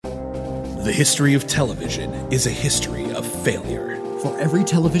The history of television is a history of failure. For every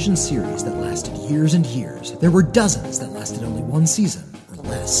television series that lasted years and years, there were dozens that lasted only one season or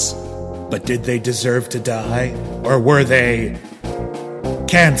less. But did they deserve to die? Or were they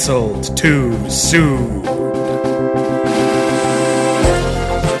canceled too soon?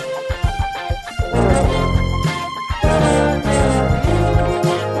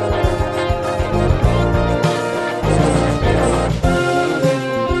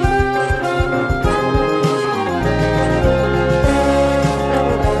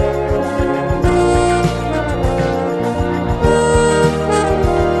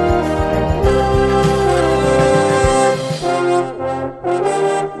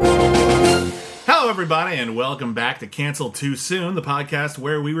 And welcome back to Cancel Too Soon, the podcast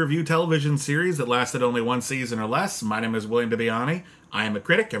where we review television series that lasted only one season or less. My name is William Bibiani. I am a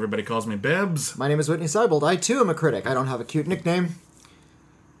critic. Everybody calls me Bibbs. My name is Whitney Seibold. I, too, am a critic. I don't have a cute nickname.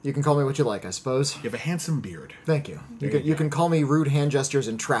 You can call me what you like, I suppose. You have a handsome beard. Thank you. You can call me Rude Hand Gestures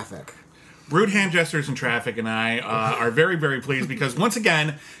in Traffic. Rude Hand Gestures in Traffic and I are very, very pleased because, once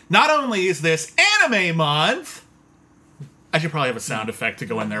again, not only is this Anime Month... I should probably have a sound effect to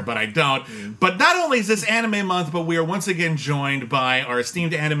go in there, but I don't. But not only is this Anime Month, but we are once again joined by our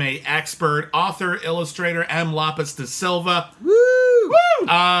esteemed anime expert, author, illustrator, M. Lapis de Silva. Woo! Woo!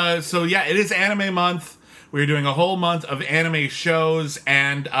 So yeah, it is Anime Month. We're doing a whole month of anime shows,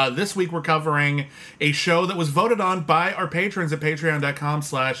 and this week we're covering a show that was voted on by our patrons at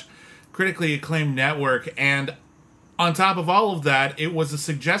patreon.com/critically acclaimed network. And on top of all of that, it was a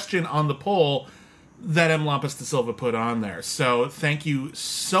suggestion on the poll that M. Lapis de Silva put on there. So thank you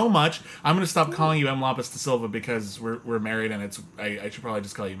so much. I'm going to stop calling you M. Lapis de Silva because we're married and I should probably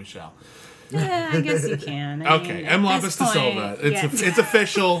just call you Michelle. Yeah, I guess you can. Okay, M. Lapis de Silva. It's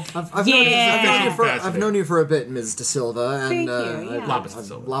official. I've known you for a bit, Ms. de Silva, and Lapis de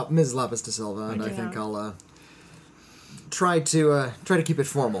Silva. Ms. Lapis de Silva, and I think I'll try to keep it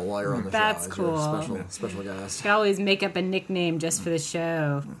formal while you're on the show. That's cool. Special guest. You always make up a nickname just for the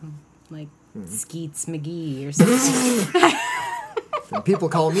show, like Skeets McGee or something. And people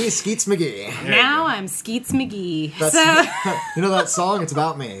call me Skeets McGee. Now I'm Skeets McGee. You know that song? It's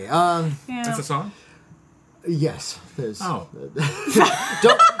about me. That's a song? Yes. There's. Oh.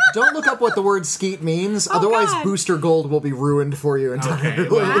 Don't look up what the word skeet means. Otherwise, God. Booster Gold will be be ruined entirely.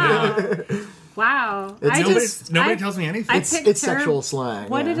 Okay, wow. Nobody tells me anything. It's sexual slang.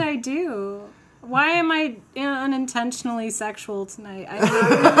 What did I do? Why am I unintentionally sexual tonight? I'm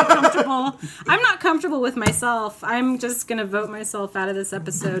not comfortable. I'm not comfortable with myself. I'm just going to vote myself out of this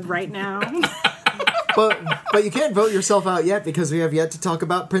episode right now. But you can't vote yourself out yet because we have yet to talk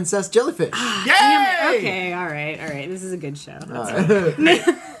about Princess Jellyfish. Yay! Okay, all right. This is a good show.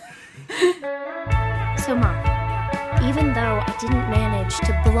 So, Mom, even though I didn't manage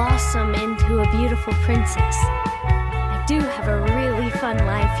to blossom into a beautiful princess, I do have a really fun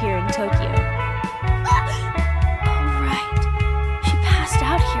life here in Tokyo. Oh, right. She passed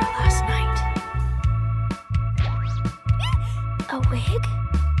out here last night. A wig?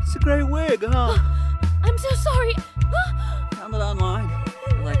 It's a great wig, huh? I'm so sorry. Found it online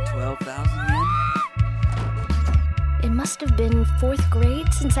for like 12,000 yen. It must have been 4th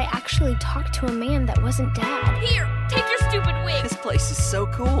grade since I actually talked to a man that wasn't Dad. Here, take your stupid wig. This place is so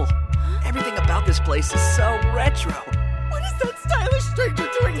cool. Everything about this place is so retro. What is that stylish stranger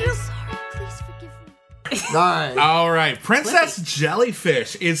doing here? Sorry, please forgive me. All right. Princess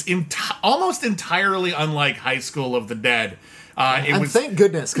Jellyfish is almost entirely unlike High School of the Dead. Thank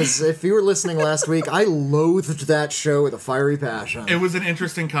goodness, because if you were listening last week, I loathed that show with a fiery passion. It was an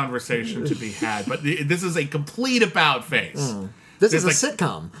interesting conversation to be had, but this is a complete about-face. This is a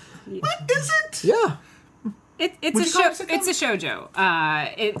sitcom. What is it? Yeah. It's a shoujo.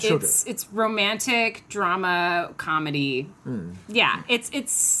 It's romantic drama comedy. Yeah,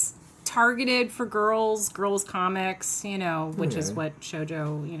 it's targeted for girls comics, which is what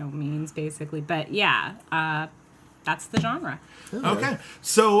shoujo means basically. But yeah, that's the genre. Okay,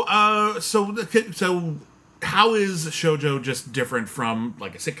 so how is shoujo just different from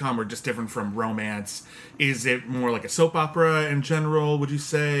like a sitcom, or just different from romance? Is it more like a soap opera in general, would you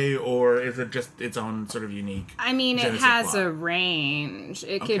say, or is it just its own sort of unique? I mean, it has a range.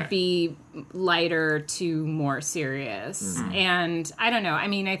 It could be lighter to more serious, and I don't know. I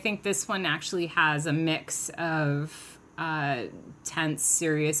mean, I think this one actually has a mix of tense,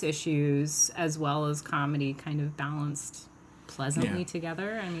 serious issues as well as comedy, kind of balanced pleasantly Yeah.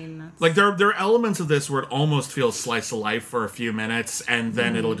 together. I mean, that's... Like there are elements of this where it almost feels slice of life for a few minutes, and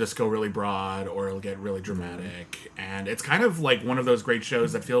then it'll just go really broad, or it'll get really dramatic. And it's kind of like one of those great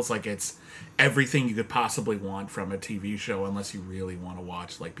shows that feels like it's everything you could possibly want from a TV show, unless you really want to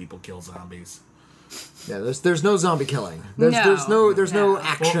watch like people kill zombies. Yeah, there's no zombie killing. There's no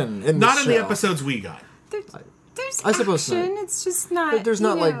action in Not this in the show. episodes we got. There's I suppose so. action. It's just not. There's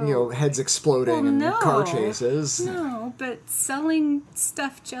not heads exploding and car chases. No, but selling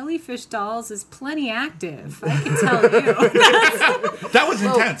stuffed jellyfish dolls is plenty active. I can tell you. That was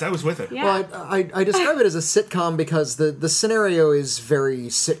intense. I was with it. Yeah. Well, I describe it as a sitcom because the scenario is very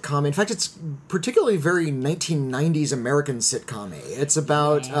sitcom. In fact, it's particularly very 1990s American sitcom-y. It's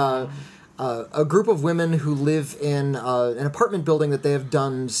about a group of women who live in an apartment building that they have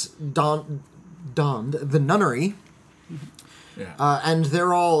donned the nunnery. Yeah. And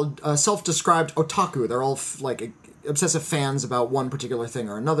they're all self-described otaku. They're all obsessive fans about one particular thing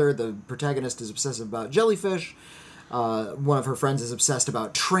or another. The protagonist is obsessive about jellyfish. One of her friends is obsessed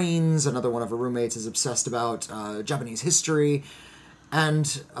about trains. Another one of her roommates is obsessed about Japanese history.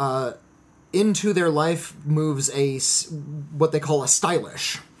 And into their life moves what they call a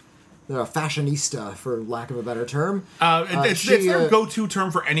stylish. They're a fashionista, for lack of a better term. It's their go-to term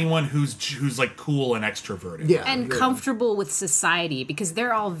for anyone who's like cool and extroverted. Yeah, and comfortable with society, because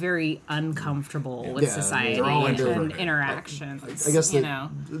they're all very uncomfortable with society they're all and introverted. interactions. I guess the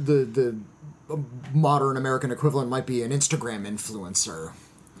the modern American equivalent might be an Instagram influencer.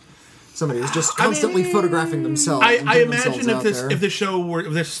 Somebody who's just constantly photographing themselves. I imagine if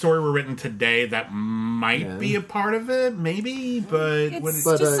this story were written today, that might be a part of it, maybe. But it's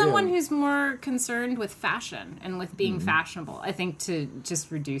just someone who's more concerned with fashion and with being fashionable. I think to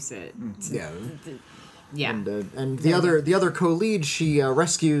just reduce it. And the other co-lead, she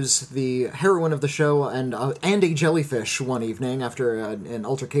rescues the heroine of the show and a jellyfish one evening after an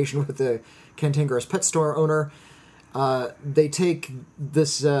altercation with the cantankerous pet store owner. They take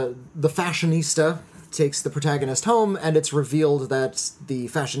this, the fashionista takes the protagonist home, and it's revealed that the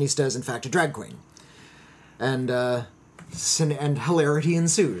fashionista is in fact a drag queen. And hilarity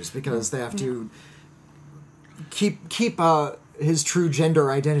ensues, because they have to keep his true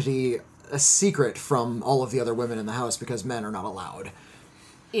gender identity a secret from all of the other women in the house, because men are not allowed.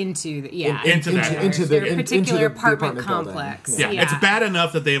 Into the particular apartment complex. Yeah, it's bad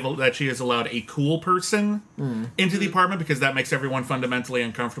enough that she has allowed a cool person into the apartment, because that makes everyone fundamentally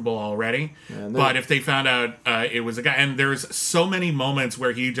uncomfortable already. But if they found out it was a guy, and there's so many moments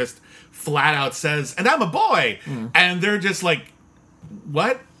where he just flat out says, "And I'm a boy," and they're just like,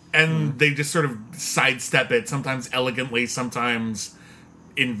 "What?" And they just sort of sidestep it, sometimes elegantly, sometimes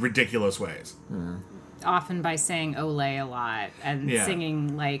in ridiculous ways. Often by saying "Olay" a lot and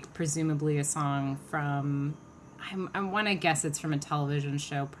singing presumably a song from, I want to guess it's from a television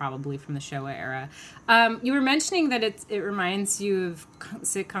show, probably from the Showa era. You were mentioning that it reminds you of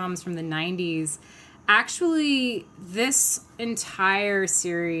sitcoms from the 90s. Actually, this entire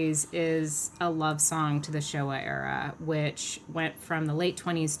series is a love song to the Showa era, which went from the late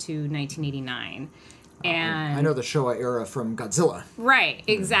 20s to 1989. And I know the Showa era from Godzilla. Right,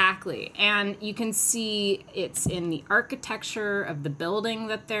 exactly. And you can see it's in the architecture of the building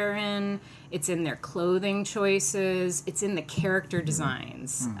that they're in. It's in their clothing choices. It's in the character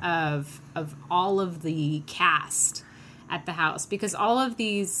designs of all of the cast at the house. Because all of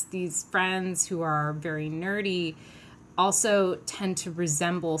these friends who are very nerdy also tend to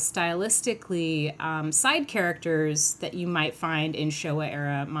resemble stylistically side characters that you might find in Showa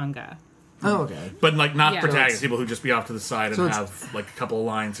era manga. Oh, okay. But not protagonists, people who just be off to the side and have a couple of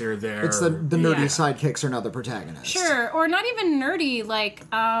lines here or there. It's the nerdy sidekicks are now the protagonists. Sure, or not even nerdy,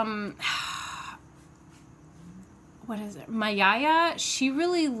 what is it? Mayaya, she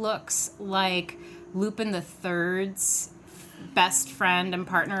really looks like Lupin the Third's best friend and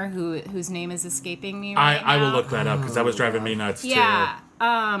partner whose name is escaping me right now. I will look that up, because that was driving me nuts, too.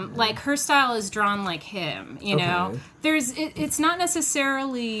 Her style is drawn like him, you know? It's not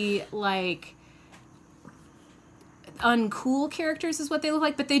necessarily, uncool characters is what they look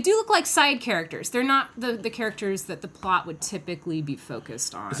like, but they do look like side characters. They're not the characters that the plot would typically be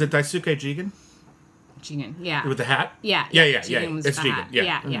focused on. Is it Daisuke Jigen? Jigen, yeah. With the hat? Yeah. Jigen was it's the Jigen, hat.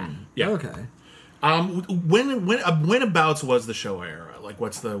 yeah. Yeah. Okay. Whenabouts was the Showa era?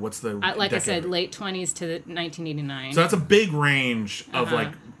 What's the like I said, late 20s to 1989. So that's a big range of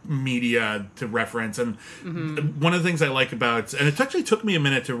media to reference, and one of the things I like about, and it actually took me a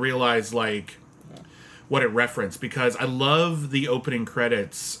minute to realize what it referenced, because I love the opening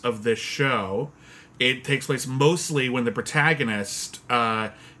credits of this show. It takes place mostly when the protagonist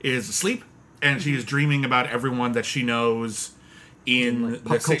is asleep, and she is dreaming about everyone that she knows in Like,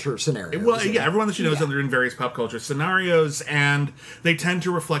 pop culture scenarios. Well, yeah, everyone that she knows they're in various pop culture scenarios, and they tend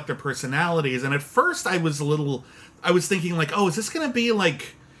to reflect their personalities. And at first, I was thinking like, oh, is this going to be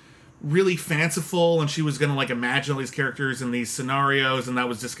like really fanciful? And she was going to like imagine all these characters in these scenarios, and that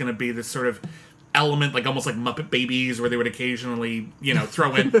was just going to be this sort of element, like almost like Muppet Babies, where they would occasionally,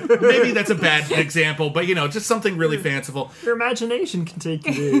 throw in. Maybe that's a bad example, but just something really fanciful. Your imagination can take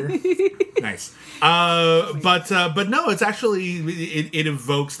you there. Nice. But no, it's actually it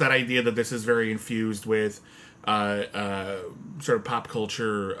evokes that idea that this is very infused with sort of pop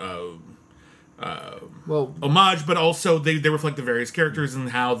culture homage, but also they reflect the various characters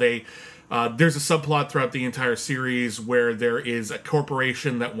and how they. There's a subplot throughout the entire series where there is a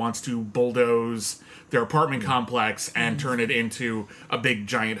corporation that wants to bulldoze their apartment complex and turn it into a big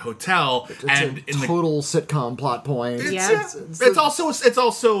giant hotel. It's a total sitcom plot point. It's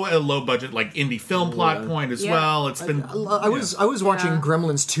also a low budget like indie film plot point as well. It's been I was watching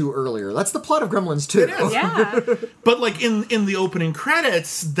Gremlins 2 earlier. That's the plot of Gremlins 2. It is. Yeah. But like in the opening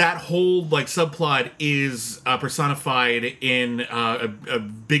credits, that whole like subplot is personified in a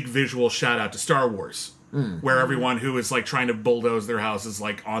big visual shout out to Star Wars. Where everyone who is like trying to bulldoze their house is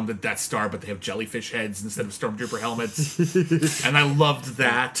like on the Death Star, but they have jellyfish heads instead of Stormtrooper helmets. And I loved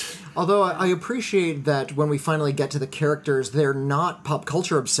that. Although I appreciate that when we finally get to the characters, they're not pop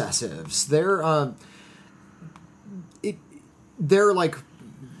culture obsessives. They're like,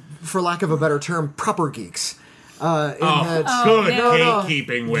 for lack of a better term, proper geeks. Good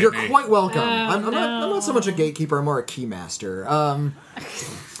gatekeeping, Whitney. You're quite welcome. I'm not so much a gatekeeper, I'm more a keymaster.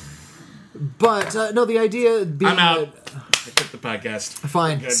 But no, the idea being I'm out. I quit the podcast.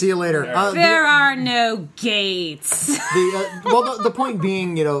 Fine. Good. See you later. There are no gates. The point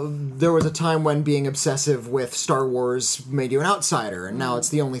being, there was a time when being obsessive with Star Wars made you an outsider, and now it's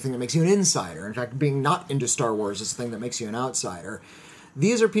the only thing that makes you an insider. In fact, being not into Star Wars is the thing that makes you an outsider.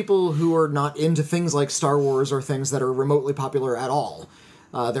 These are people who are not into things like Star Wars or things that are remotely popular at all.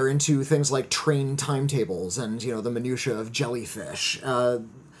 They're into things like train timetables and, the minutiae of jellyfish.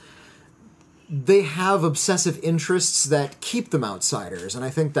 They have obsessive interests that keep them outsiders, and I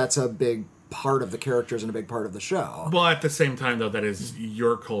think that's a big part of the characters and a big part of the show. Well, at the same time, though, that is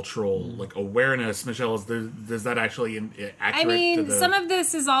your cultural awareness, Michelle. Is that actually accurate? I mean, some of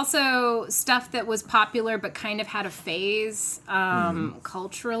this is also stuff that was popular but kind of had a phase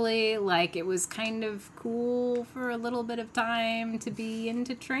culturally. Like, it was kind of cool for a little bit of time to be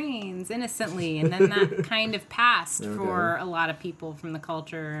into trains innocently, and then that kind of passed for a lot of people from the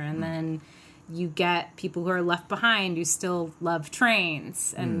culture, and then you get people who are left behind who still love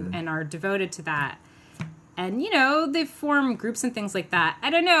trains and are devoted to that. And, they form groups and things like that.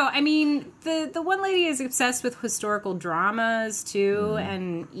 I don't know. I mean, the one lady is obsessed with historical dramas, too.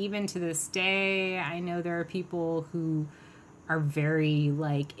 And even to this day, I know there are people who are very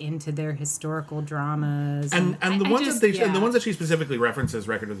into their historical dramas, and the ones that she specifically references,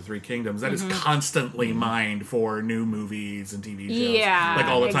 Record of the Three Kingdoms, that is constantly mined for new movies and TV shows,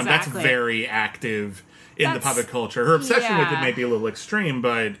 all the time. Exactly. That's very active in the public culture. Her obsession with it may be a little extreme,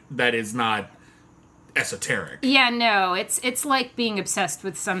 but that is not esoteric. Yeah, no, it's like being obsessed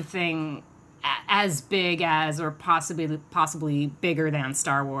with something as big as or possibly bigger than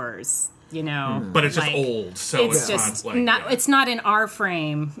Star Wars. But it's just old, so it's just not. It's not in our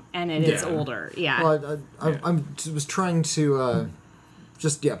frame, and it is older. Yeah. Well, I was trying to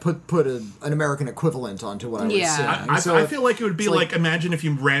put an American equivalent onto what I was saying. I feel like it would be like imagine if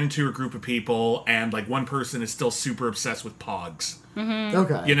you ran into a group of people and one person is still super obsessed with Pogs. Mm-hmm.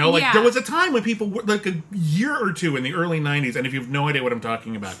 Okay. There was a time when people were a year or two in the early 90s, and if you have no idea what I'm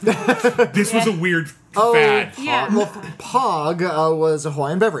talking about, this was a weird fad. Well, Pog was a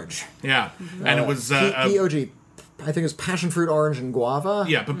Hawaiian beverage. Yeah. And it was POG. I think it was passion fruit, orange, and guava.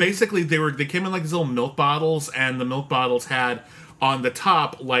 Yeah, but basically they came in these little milk bottles, and the milk bottles had on the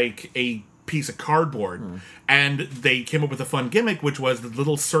top a piece of cardboard, and they came up with a fun gimmick, which was the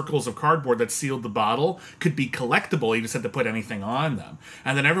little circles of cardboard that sealed the bottle could be collectible. You just had to put anything on them,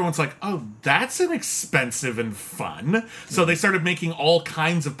 and then everyone's like, "Oh, that's inexpensive and fun." So they started making all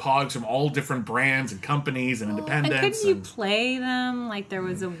kinds of Pogs from all different brands and companies and independents. And couldn't you play them? There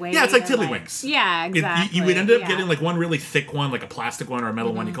was a way. Yeah, it's like Tiddlywinks. Yeah, exactly. You would end up getting one really thick one, like a plastic one or a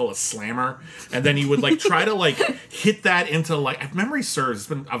metal one. You call it a slammer, and then you would try to hit that into if memory serves.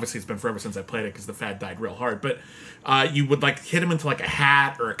 It's been forever since I played it because the fad died real hard. But you would hit them into a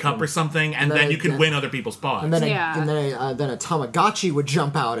hat or a cup or something, and then you could win other people's Pogs. And then a Tamagotchi would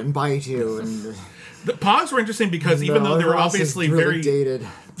jump out and bite you. And the Pogs were interesting because even though they were obviously really very dated,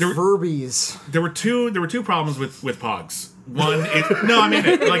 Furbies. There were two problems with Pogs. One,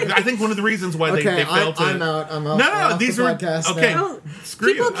 I think one of the reasons why they failed to. I'm out. No, these are okay. Oh,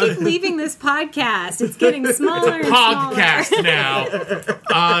 Screw people you. keep leaving this podcast. It's getting smaller and smaller. Podcast now.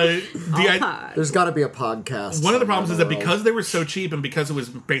 There's got to be a podcast. One of the problems is that because they were so cheap and because it was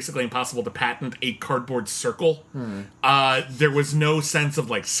basically impossible to patent a cardboard circle, there was no sense of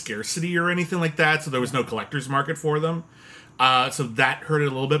like scarcity or anything like that. So there was no collector's market for them. So that hurt it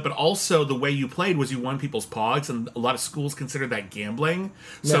a little bit, but also the way you played was you won people's Pogs, and a lot of schools considered that gambling.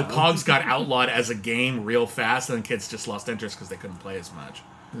 So Yeah. Pogs got outlawed as a game real fast, and then kids just lost interest because they couldn't play as much.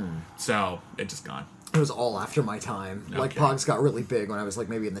 So it just gone. It was all after my time. Like, Okay. Pogs got really big when I was, like,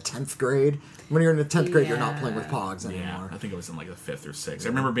 maybe in the 10th grade. When you're in the 10th grade, you're not Yeah. playing with Pogs Yeah, anymore. I think it was in like the 5th or 6th. I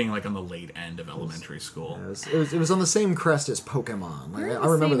remember being like on the late end of elementary school. It was on the same crest as Pokemon. Like, We're I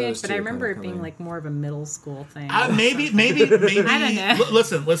remember the same those age, but two I remember kind it of being coming. like more of a middle school thing. Maybe. I don't know.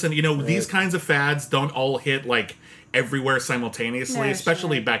 Listen. You know, these kinds of fads don't all hit like everywhere simultaneously, No,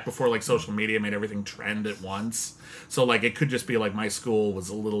 especially sure. back before like social media made everything trend at once. So like it could just be like my school was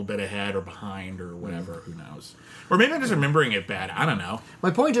a little bit ahead or behind or whatever. Who knows? Or maybe I'm just remembering it bad. I don't know.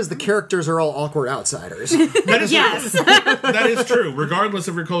 My point is the characters are all awkward outsiders. That is Yes. that is true. Regardless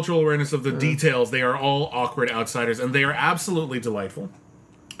of your cultural awareness of the details, they are all awkward outsiders, and they are absolutely delightful.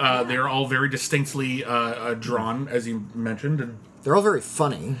 They are all very distinctly drawn, as you mentioned, and They're all very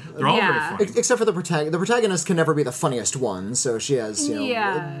funny. they're all Yeah. very funny. Except for the protagonist. The protagonist can never be the funniest one, so she has,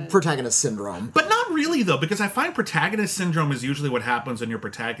 Yeah. protagonist syndrome. But not really, though, because I find protagonist syndrome is usually what happens when your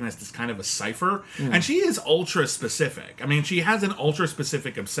protagonist is kind of a cipher. And she is ultra-specific. I mean, she has an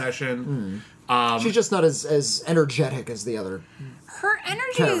ultra-specific obsession. She's just not as energetic as the other. Her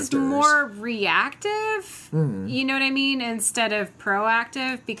energy is Characters. more reactive, you know what I mean, instead of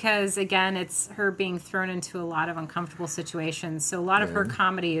proactive, because again, it's her being thrown into a lot of uncomfortable situations. So a lot of her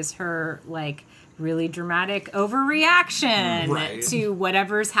comedy is her like really dramatic overreaction Right. to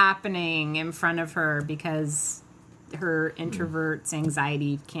whatever's happening in front of her because her introvert's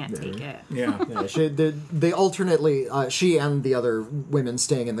anxiety can't take it. Yeah. Yeah, they alternately, she and the other women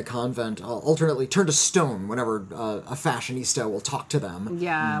staying in the convent alternately turn to stone whenever a fashionista will talk to them.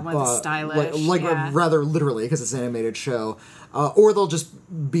 Yeah, one's stylish. yeah. Rather literally, because it's an animated show. Or they'll just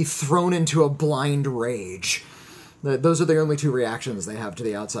be thrown into a blind rage. Those are the only two reactions they have to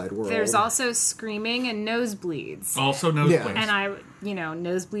the outside world. There's also screaming and nosebleeds. Also nosebleeds. Yeah. And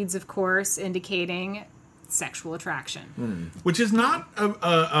nosebleeds, of course, indicating sexual attraction. Which is not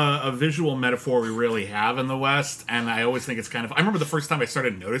a visual metaphor we really have in the West, and I always think it's kind of... I remember the first time I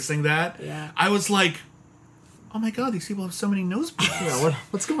started noticing that, Yeah. I was like, oh my god, these people have so many nosebleeds. Yeah,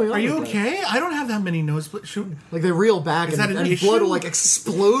 what's going on? Are you with that? okay? I don't have that many nosebleeds. Shoot. Like they reel back Is that and an blood issue? will like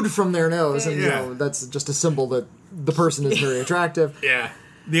explode from their nose, and Yeah. that's just a symbol that the person is very attractive. Yeah.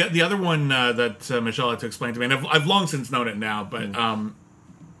 The other one that Michelle had to explain to me, and I've long since known it now, but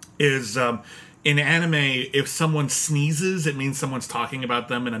is in anime, if someone sneezes, it means someone's talking about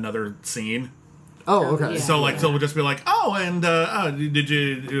them in another scene. Oh, okay. Yeah. So like, so we'll just be like, oh, and did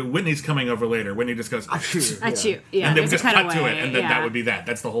you? Whitney's coming over later. Whitney just goes, Achoo. Yeah, and then we there's just a cut to cutaway, it, and then yeah. that would be that.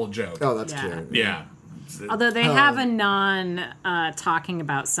 That's the whole joke. Oh, that's Yeah. cute. Yeah. Although they have a talking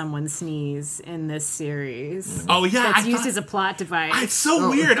about someone sneeze in this series. Oh yeah, That's I used thought- as a plot device. It's so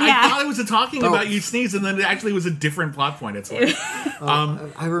weird. Yeah. I thought it was talking about you sneeze, and then it actually was a different plot point. It's like,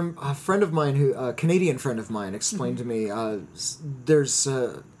 A friend of mine, a Canadian friend of mine, explained to me there's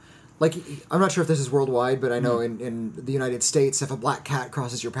like, I'm not sure if this is worldwide, but I know in the United States, if a black cat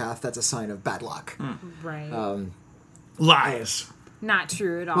crosses your path, that's a sign of bad luck. Right. lies. Not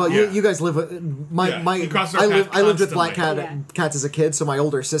true at all. Well, Yeah. you guys live with Yeah, it crosses our path I lived with black constantly. cats as a kid, so my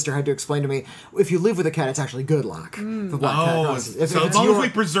older sister had to explain to me, if you live with a cat, it's actually good luck. If a black cat Oh, crosses. so If as it's long as your- we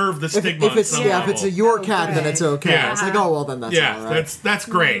preserve the if stigma, if it's on some if it's level. your cat, then it's okay. Yeah. It's like, oh well, then that's yeah, all right. that's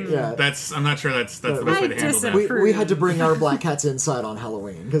great. Yeah. That's I'm not sure that's the best way to handle that. disagree. We had to bring our black cats inside on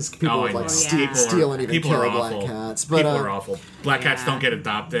Halloween because people Oh, would I like know. steal and even People kill are black awful. cats. But People are awful. Black cats Yeah. don't get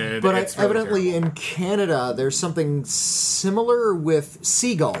adopted. but It's really evidently terrible. in Canada, there's something similar with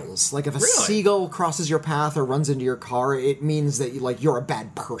seagulls. Like if a seagull crosses your path or runs into your car, it means that you're a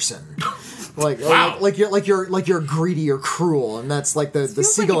bad person. Wow. like you're greedy or cruel, and that's like the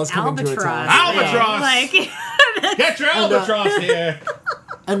seagull is coming to attack. Albatross. Like Get your albatross here.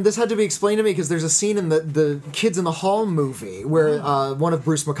 And this had to be explained to me because there's a scene in the Kids in the Hall movie where one of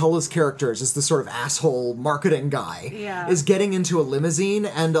Bruce McCullough's characters is this sort of asshole marketing guy, is getting into a limousine,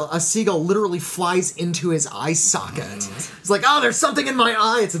 and a seagull literally flies into his eye socket. It's like, oh, there's something in my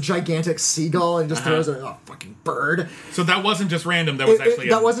eye. It's a gigantic seagull, and just throws it. Oh, fucking bird. So that wasn't just random. That was actually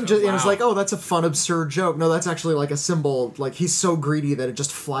that wasn't just. It was like, oh, that's a fun, absurd joke. No, that's actually like a symbol. Like he's so greedy that it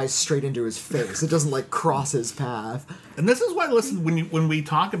just flies straight into his face. It doesn't like cross his path. And this is why, listen, when we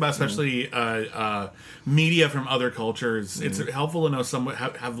talk about especially media from other cultures, it's helpful to know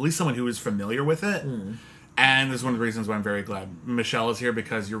have at least someone who is familiar with it. And this is one of the reasons why I'm very glad Michelle is here,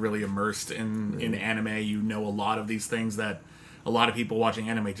 because you're really immersed in anime. You know a lot of these things that a lot of people watching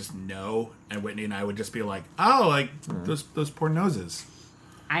anime just know. And Whitney and I would just be like, oh, like those poor noses.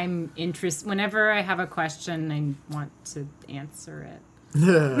 I'm interested. Whenever I have a question, I want to answer it.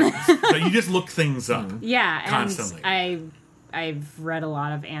 So you just look things up. Yeah, constantly. And I've read a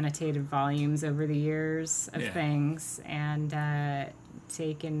lot of annotated volumes over the years of things, and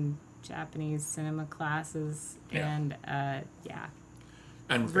taken Japanese cinema classes, and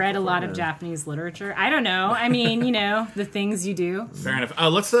and read a lot of Japanese literature. I don't know. I mean, you know, the things you do. Fair enough.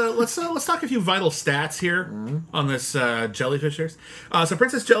 Let's talk a few vital stats here on this Jellyfishers. So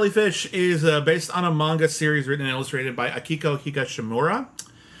Princess Jellyfish is based on a manga series written and illustrated by Akiko Higashimura.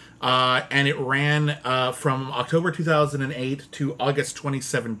 And it ran from October 2008 to August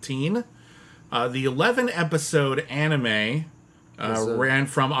 2017. The 11-episode anime ran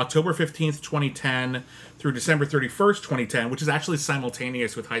from October 15th, 2010 through December 31st, 2010, which is actually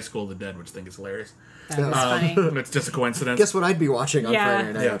simultaneous with High School of the Dead, which I think is hilarious. That's funny. It's just a coincidence. Guess what I'd be watching on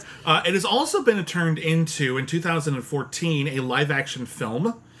Friday night? Yeah. It has also been turned into, in 2014, a live-action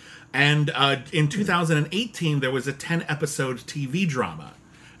film. And in 2018, there was a 10-episode TV drama.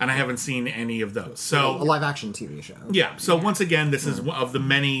 And I haven't seen any of those. So a live-action TV show. Yeah. So once again, this is one of the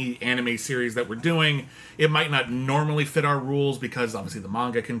many anime series that we're doing. It might not normally fit our rules because obviously the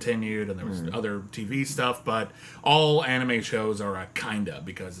manga continued and there was other TV stuff. But all anime shows are a kinda,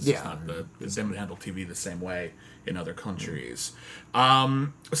 because it's just not the they don't handle TV the same way in other countries.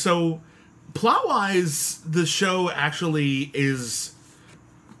 So plot-wise, the show actually is.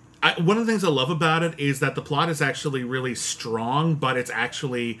 One of the things I love about it is that the plot is actually really strong, but it's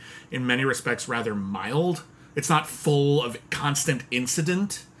actually, in many respects, rather mild. It's not full of constant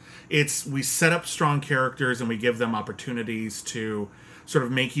incident. We set up strong characters and we give them opportunities to sort of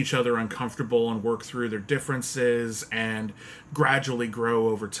make each other uncomfortable and work through their differences and gradually grow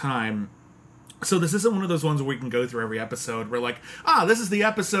over time. So this isn't one of those ones where we can go through every episode. We're like, this is the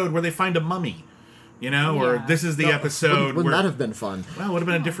episode where they find a mummy. You know, or this is the episode. Wouldn't that have been fun? Well, it would have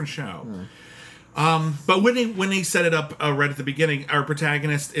been a different show. But when they set it up right at the beginning, our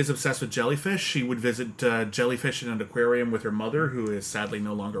protagonist is obsessed with jellyfish. She would visit jellyfish in an aquarium with her mother, who is sadly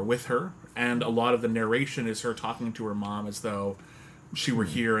no longer with her. And a lot of the narration is her talking to her mom as though she were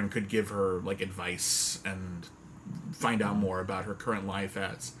here and could give her like advice and find out more about her current life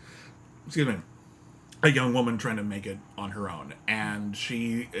as, a young woman trying to make it on her own. And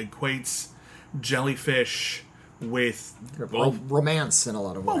she equates jellyfish with romance in a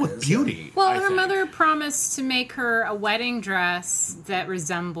lot of ways. With beauty. Well, her mother promised to make her a wedding dress that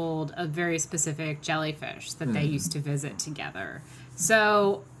resembled a very specific jellyfish that they used to visit together.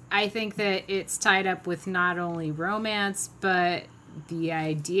 So I think that it's tied up with not only romance, but the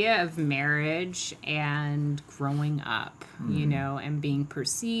idea of marriage and growing up, you know, and being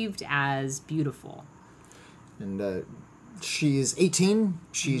perceived as beautiful. And she's 18.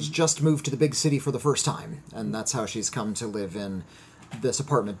 She's just moved to the big city for the first time, and that's how she's come to live in this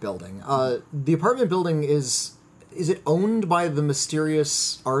apartment building. The apartment building is it owned by the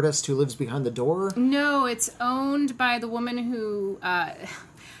mysterious artist who lives behind the door? No, it's owned by the woman who so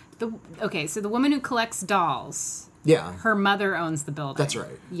the woman who collects dolls. Yeah. Her mother owns the building. That's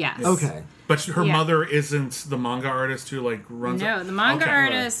right. Yes. Okay. But her mother isn't the manga artist who like runs. No, the manga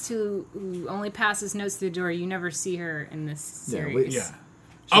artist who only passes notes through the door. You never see her in this series.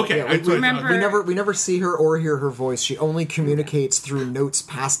 We never see her or hear her voice. She only communicates through notes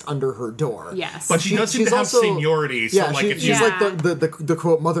passed under her door. Yes, but she does seem to have seniority. So she's like the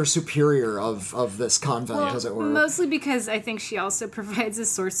quote mother superior of this convent, as it were. Mostly because I think she also provides a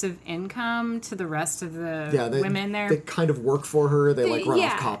source of income to the rest of the women there. They kind of work for her. They run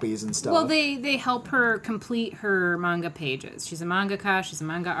off copies and stuff. Well, they help her complete her manga pages. She's a mangaka. She's a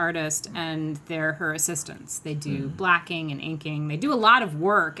manga artist, and they're her assistants. They do blacking and inking. They do a lot of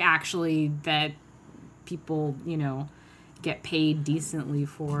work. Actually, that people, get paid decently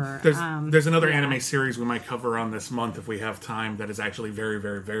for. There's another anime series we might cover on this month if we have time that is actually very,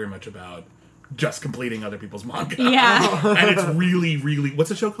 very, very much about just completing other people's manga. Yeah. And it's really, really... What's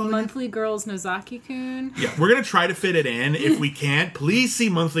the show called again? Monthly Girls Nozaki-kun. Yeah, we're going to try to fit it in. If we can't, please see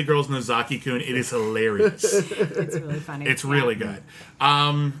Monthly Girls Nozaki-kun. It is hilarious. It's really funny. It's really good.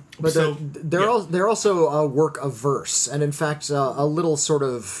 But they're also a work of verse, and in fact, a little sort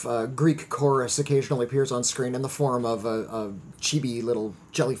of Greek chorus occasionally appears on screen in the form of a chibi little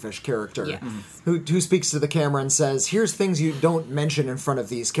jellyfish character Yes. who speaks to the camera and says, "Here's things you don't mention in front of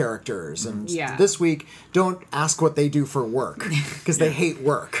these characters." And Yeah. this week, don't ask what they do for work because they hate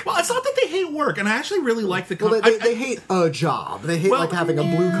work. Well, it's not that they hate work, and I actually really like the... Well, they hate a job. They hate like having a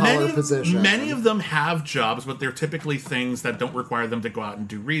blue collar position. Many of them have jobs, but they're typically things that don't require them to go out and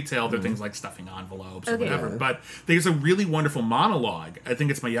do retail. They're things like stuffing envelopes or whatever. But there's a really wonderful monologue. I think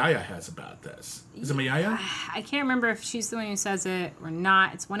it's Mayaya has about this. Is it Mayaya? I can't remember if she's the one who says it or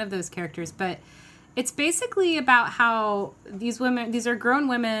not. It's one of those characters, but it's basically about how these are grown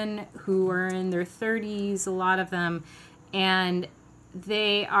women who are in their 30s, a lot of them, and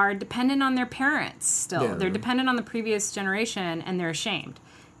they are dependent on their parents still. Yeah. They're dependent on the previous generation, and they're ashamed.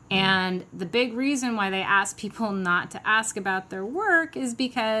 And the big reason why they ask people not to ask about their work is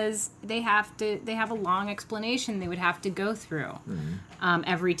because they have a long explanation they would have to go through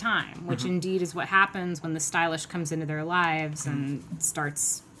every time, which indeed is what happens when the stylish comes into their lives and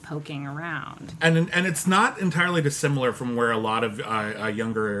starts poking around. And it's not entirely dissimilar from where a lot of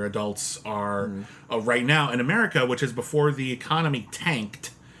younger adults are right now in America, which is before the economy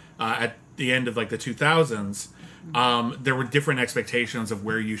tanked at the end of like the 2000s. There were different expectations of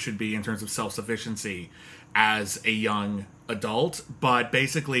where you should be in terms of self-sufficiency as a young adult, but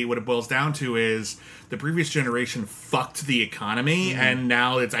basically what it boils down to is the previous generation fucked the economy, and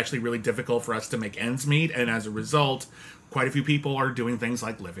now it's actually really difficult for us to make ends meet, and as a result, quite a few people are doing things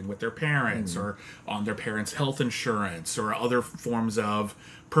like living with their parents or on their parents' health insurance or other forms of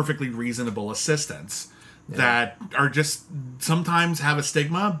perfectly reasonable assistance. That are just sometimes have a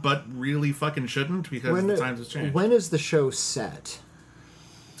stigma, but really fucking shouldn't because the times have changed. When is the show set?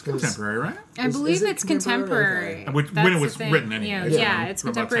 It's contemporary, right? I believe it it's contemporary. When it was written, anyway. Yeah, it's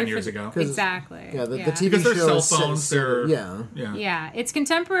about contemporary 10 years ago. Exactly. Yeah, the TV Because they're show cell phones, they're... Yeah, it's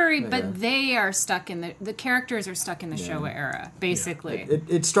contemporary, but they are stuck in the characters are stuck in the Showa era, basically.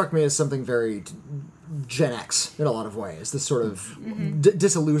 It struck me as something very Gen X in a lot of ways. This sort of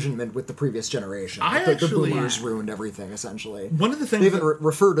disillusionment with the previous generation. The boomers ruined everything, essentially. One of the things they even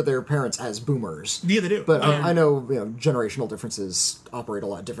refer to their parents as boomers. Yeah, they do. But I know generational differences operate a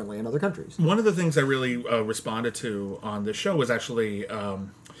lot differently in other countries. One of the things I really responded to on this show was actually a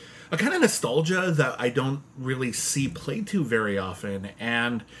kind of nostalgia that I don't really see played to very often,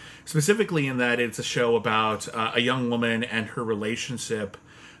 and specifically in that it's a show about a young woman and her relationship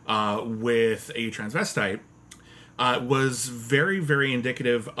with a transvestite. Was very, very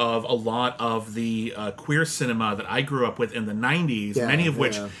indicative of a lot of the queer cinema that I grew up with in the 90s, many of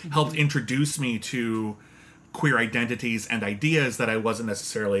which helped introduce me to queer identities and ideas that I wasn't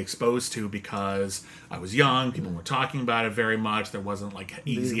necessarily exposed to because I was young, people were talking about it very much, there wasn't like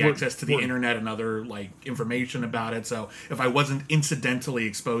easy access to the internet and other like information about it, so if I wasn't incidentally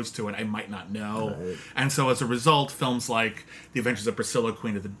exposed to it, I might not know. Right. And so as a result, films like The Adventures of Priscilla,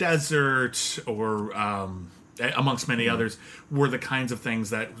 Queen of the Desert, or amongst many others, were the kinds of things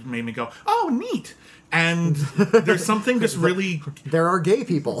that made me go, oh, neat. And there's something just really... There are gay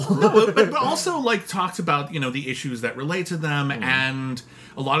people. No, but also, like, talks about, the issues that relate to them, and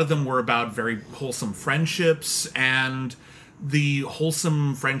a lot of them were about very wholesome friendships, and the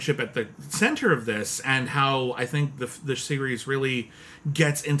wholesome friendship at the center of this, and how I think the series really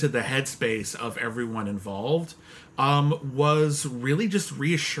gets into the headspace of everyone involved, was really just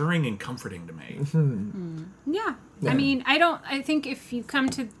reassuring and comforting to me. Yeah. I mean, I think if you come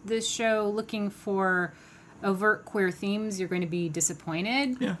to this show looking for overt queer themes, you're going to be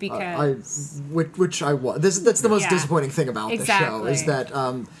disappointed because... which I was. That's the most disappointing thing about the show, is that...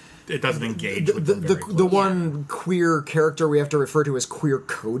 it doesn't engage with them the one queer character we have to refer to as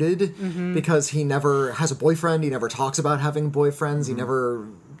queer-coded, because he never has a boyfriend, he never talks about having boyfriends, he never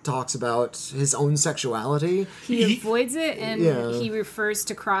talks about his own sexuality. He avoids it, and he refers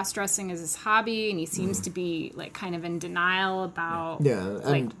to cross-dressing as his hobby, and he seems to be like kind of in denial about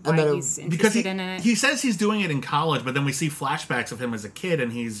why he's interested in it. He says he's doing it in college, but then we see flashbacks of him as a kid,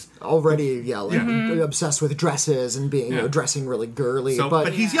 and he's already obsessed with dresses and being dressing really girly. So,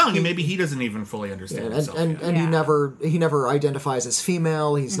 but he's young, and maybe he doesn't even fully understand himself. And he never identifies as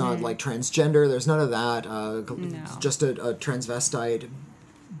female. He's not like transgender. There's none of that. Just a transvestite.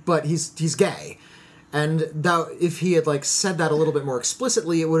 But he's gay, And that if he had like said that a little bit more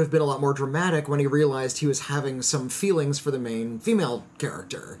explicitly, it would have been a lot more dramatic when he realized he was having some feelings for the main female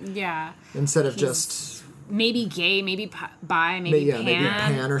character. Yeah. Instead of just maybe gay, maybe bi, maybe pan. Maybe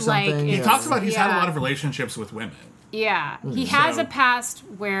pan or something. He talks about he's had a lot of relationships with women. Yeah. He has a past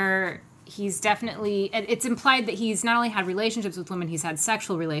where he's definitely... It's implied that he's not only had relationships with women, he's had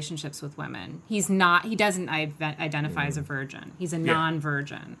sexual relationships with women. He doesn't identify as a virgin. He's a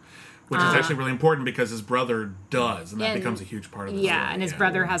non-virgin. Which is actually really important because his brother does, and that becomes a huge part of the story. Yeah, and his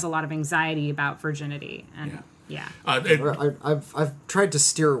brother has a lot of anxiety about virginity. And I've tried to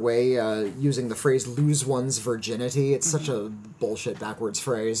steer away using the phrase "lose one's virginity." It's such a bullshit backwards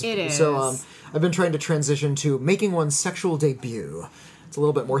phrase. It is. So I've been trying to transition to making one's sexual debut. It's a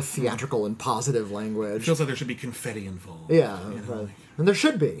little bit more theatrical and positive language. It feels like there should be confetti involved. Yeah, and there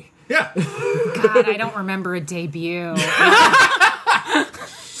should be. Yeah. God, I don't remember a debut.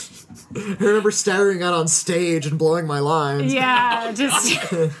 I remember staring out on stage and blowing my lines. Yeah, just...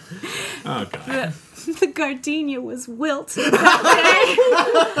 Oh, God. The gardenia was wilted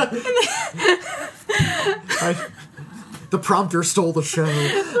that day. The prompter stole the show.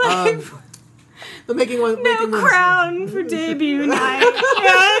 Making one crown for debut night.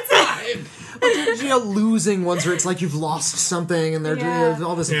 Losing ones where it's like you've lost something and there's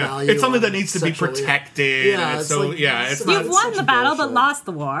all this value. It's something that needs to be protected. Yeah, and it's You've won the battle but lost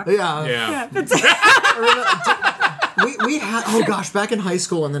the war. Yeah. We had back in high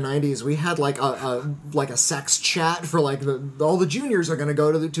school in the 90s we had like a sex chat for like all the juniors are going to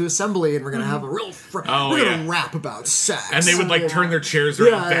go to assembly and we're going to have a real we're going to rap about sex, and they would like turn their chairs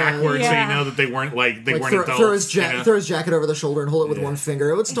around backwards so you know that they weren't weren't adults. Throw his jacket over the shoulder and hold it with one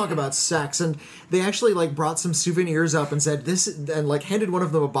finger. Let's talk about sex. And they actually like brought some souvenirs up and said this, and like handed one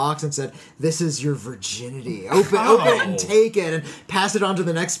of them a box and said, "This is your virginity. Open it and take it and pass it on to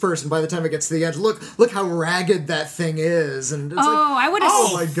the next person. By the time it gets to the edge, look how ragged that thing is." And it's I would have.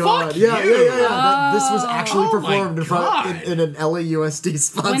 Oh my god! Yeah. This was actually performed in an LAUSD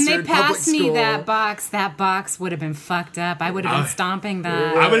sponsored when they passed me school. that box would have been fucked up. I would have been stomping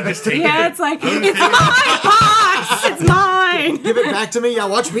that. I would have just taken it. Yeah, it's like, it's my box! It's mine! Give it back to me. Yeah,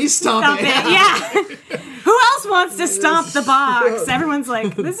 watch me stomp it. Yeah. Who else wants to stomp the box? Everyone's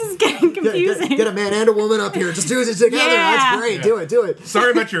like, this is getting confusing. Get a man and a woman up here. Just do it together. Yeah. That's great. Yeah. Do it.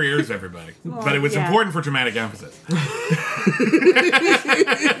 Sorry about your ears, everybody. But it was important for dramatic emphasis.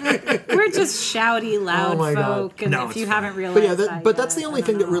 We're just shouty, loud folk, and if you haven't realized but that's the only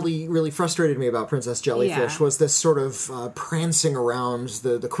thing that really frustrated me about Princess Jellyfish was this sort of prancing around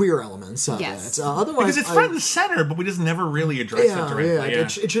the queer elements of it. Otherwise, because it's front and center, but we just never really address it directly. Yeah.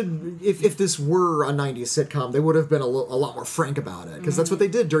 It should. If this were a 90s sitcom, they would have been a lot more frank about it, because that's what they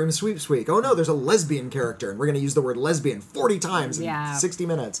did during Sweeps Week. Oh no, there's a lesbian character, and we're going to use the word lesbian 40 times in 60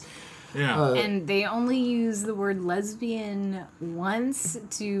 minutes. Yeah. And they only use the word lesbian once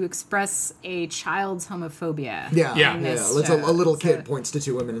to express a child's homophobia. Yeah. A little kid points to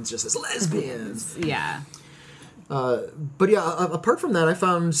two women and just says, lesbians. Yeah. But apart from that, I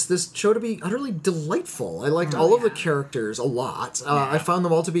found this show to be utterly delightful. I liked all of the characters a lot. I found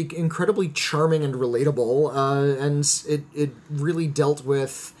them all to be incredibly charming and relatable, and it really dealt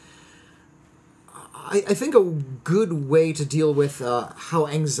with, I think, a good way to deal with how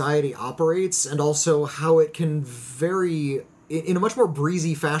anxiety operates, and also how it can in a much more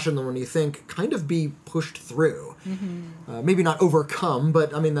breezy fashion than when you think, kind of be pushed through. Mm-hmm. Maybe not overcome,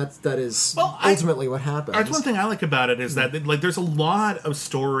 but I mean that is ultimately what happens. That's one thing I like about it is that there's a lot of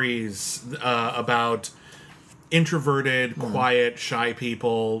stories about introverted, quiet, shy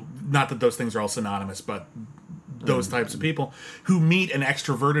people. Not that those things are all synonymous, but those types of people who meet an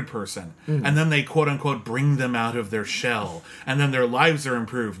extroverted person and then they quote unquote bring them out of their shell, and then their lives are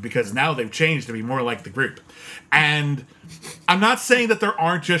improved because now they've changed to be more like the group. And I'm not saying that there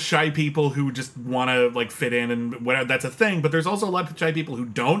aren't just shy people who just want to like fit in and whatever, that's a thing, but there's also a lot of shy people who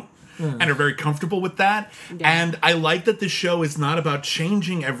don't and are very comfortable with that. Yeah. And I like that this show is not about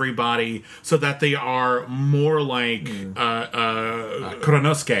changing everybody so that they are more like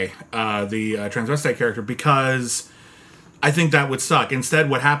Kuronosuke, the transvestite character, because I think that would suck. Instead,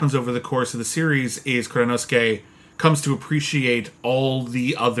 what happens over the course of the series is Kuronosuke comes to appreciate all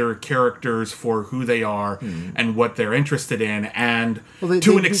the other characters for who they are and what they're interested in, and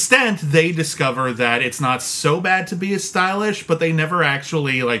to an extent they discover that it's not so bad to be as stylish, but they never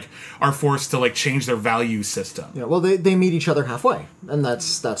actually are forced to change their value system. Yeah, well, they meet each other halfway, and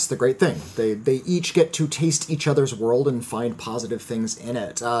that's the great thing. They each get to taste each other's world and find positive things in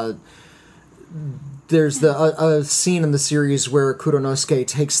it. there's a scene in the series where Kuronosuke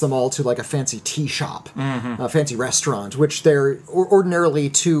takes them all to like a fancy tea shop, a fancy restaurant, which they're ordinarily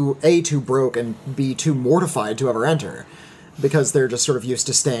too broke and B, too mortified to ever enter, because they're just sort of used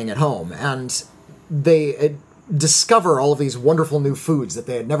to staying at home. And they discover all of these wonderful new foods that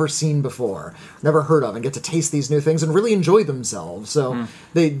they had never seen before, never heard of, and get to taste these new things and really enjoy themselves. So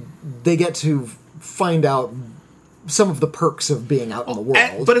they get to find out some of the perks of being out in the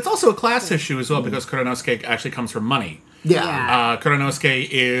world. But it's also a class issue as well, because Kuronosuke actually comes from money. Yeah. Kuronosuke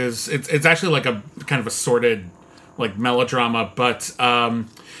it's actually like a kind of a sordid like melodrama, but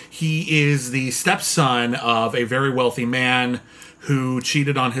he is the stepson of a very wealthy man who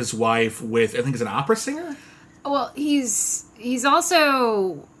cheated on his wife with, I think he's an opera singer? Well, he's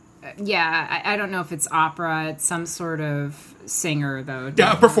also, I don't know if it's opera. It's some sort of singer, though.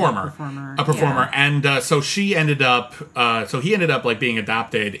 Yeah, a performer. Yeah. And so he ended up like being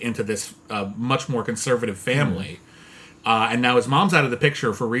adopted into this much more conservative family. And now his mom's out of the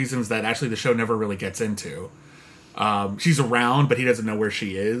picture for reasons that actually the show never really gets into. She's around, but he doesn't know where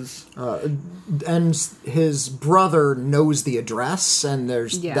she is. And his brother knows the address, and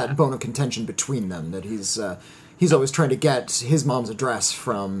there's that bone of contention between them, that he's always trying to get his mom's address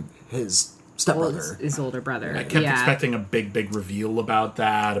from his stepbrother. His older brother. I kept expecting a big reveal about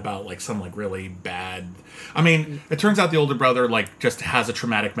that, about like some like really bad... I mean, it turns out the older brother like just has a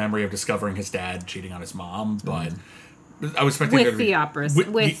traumatic memory of discovering his dad cheating on his mom, but I was expecting... With the operas,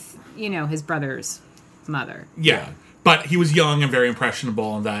 with his brother's mother. Yeah. But he was young and very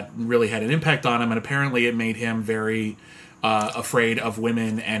impressionable, and that really had an impact on him, and apparently it made him very afraid of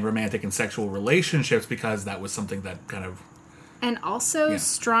women and romantic and sexual relationships, because that was something that kind of... And also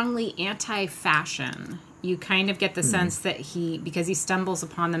strongly anti-fashion. You kind of get the sense that because he stumbles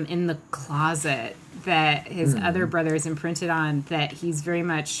upon them in the closet that his other brother is imprinted on, that he's very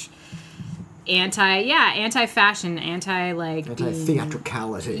much anti-fashion,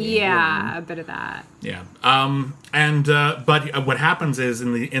 anti-theatricality. Yeah, a bit of that. Yeah. But what happens is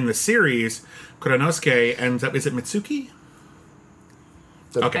in the series, Kuronosuke ends up... Is it Mitsuki?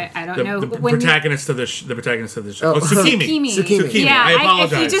 Okay, I don't know. The protagonist of the show. Oh, Tsukimi. Yeah, I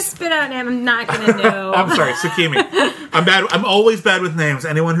apologize. If you just spit out name, I'm not going to know. I'm sorry, Tsukimi. I'm bad. I'm always bad with names.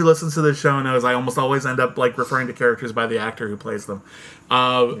 Anyone who listens to this show knows I almost always end up like referring to characters by the actor who plays them.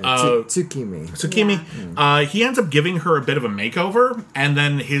 Tsukimi. Yeah. He ends up giving her a bit of a makeover, and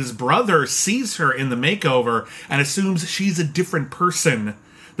then his brother sees her in the makeover and assumes she's a different person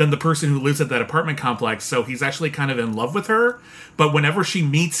than the person who lives at that apartment complex, so he's actually kind of in love with her. But whenever she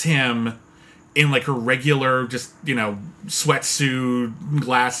meets him in like her regular, just, sweatsuit,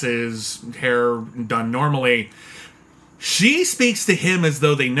 glasses, hair done normally, she speaks to him as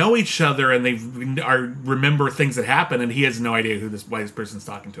though they know each other and they remember things that happen, and he has no idea why this person's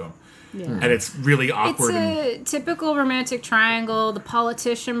talking to him. Yeah. And it's really awkward. It's a typical romantic triangle. The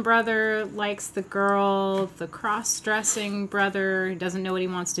politician brother likes the girl. The cross-dressing brother doesn't know what he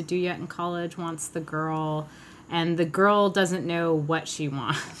wants to do yet in college, wants the girl. And the girl doesn't know what she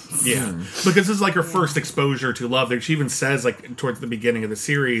wants. Yeah. Because this is like her first exposure to love. She even says, like, towards the beginning of the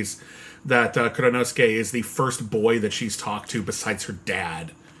series, that Kuronosuke is the first boy that she's talked to besides her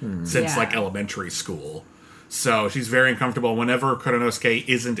dad since, like, elementary school. So she's very uncomfortable. Whenever Kuronosuke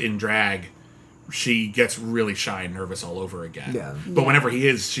isn't in drag, she gets really shy and nervous all over again. Yeah. But whenever he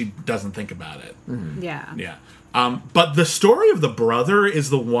is, she doesn't think about it. Mm-hmm. Yeah. Yeah. But the story of the brother is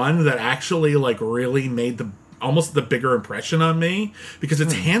the one that actually, like, really made almost the bigger impression on me, because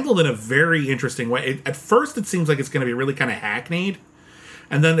it's handled in a very interesting way. At first, it seems like it's going to be really kind of hackneyed,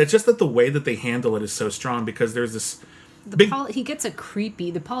 and then it's just that the way that they handle it is so strong, because there's this... he gets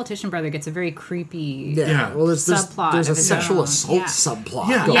the politician brother gets a very creepy well, there's subplot. There's a sexual assault subplot.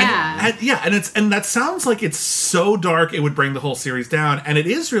 And that sounds like it's so dark it would bring the whole series down, and it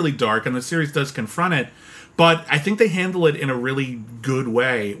is really dark, and the series does confront it, but I think they handle it in a really good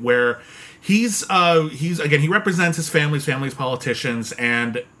way, where he represents his family's politicians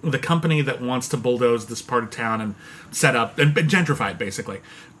and the company that wants to bulldoze this part of town and set up and gentrify it, basically.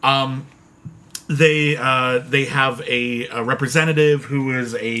 They have a representative who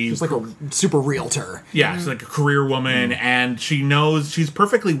is she's like a super realtor. Yeah, she's like a career woman, and she's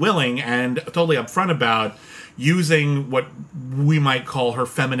perfectly willing and totally upfront about using what we might call her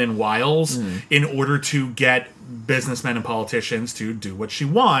feminine wiles in order to get businessmen and politicians to do what she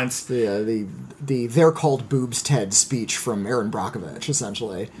wants. The "they're called boobs" Ted speech from Erin Brockovich,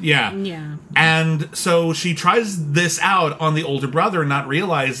 essentially. Yeah. And so she tries this out on the older brother, not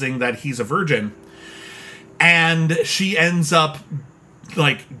realizing that he's a virgin, and she ends up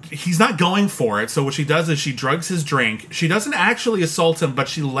like, he's not going for it. So what she does is she drugs his drink. She doesn't actually assault him, but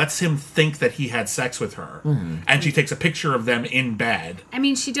she lets him think that he had sex with her. And she takes a picture of them in bed. I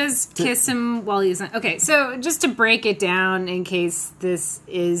mean, she does kiss him while he's... Okay, so just to break it down in case this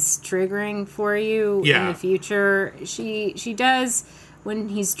is triggering for you in the future, she does... When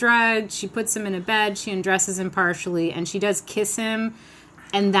he's drugged, she puts him in a bed, she undresses him partially, and she does kiss him,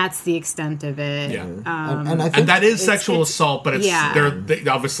 and that's the extent of it. Yeah. And I think and that is sexual assault, but it's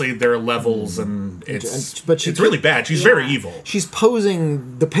obviously there are levels, and it's really bad. She's very evil. She's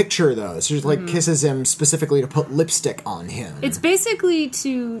posing the picture, though. So she like kisses him specifically to put lipstick on him. It's basically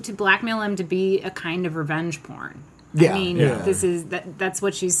to blackmail him to be a kind of revenge porn. Yeah. I mean, this is that's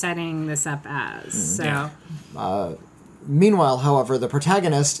what she's setting this up as. So. Meanwhile, however, the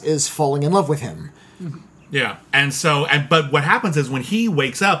protagonist is falling in love with him. Yeah, but what happens is when he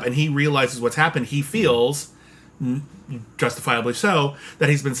wakes up and he realizes what's happened, he feels, justifiably so, that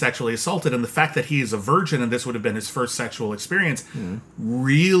he's been sexually assaulted, and the fact that he is a virgin and this would have been his first sexual experience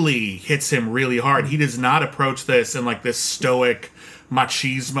really hits him really hard. He does not approach this in like this stoic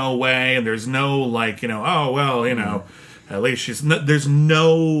machismo way, and there's no like, at least there's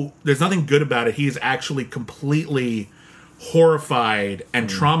nothing good about it. He is actually completely horrified and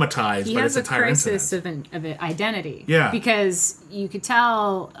traumatized by this entire incident. He has a crisis of identity. Yeah. Because you could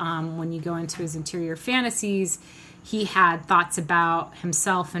tell when you go into his interior fantasies, he had thoughts about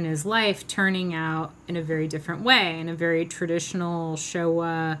himself and his life turning out in a very different way, in a very traditional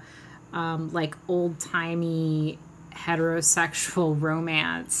Showa, like old-timey heterosexual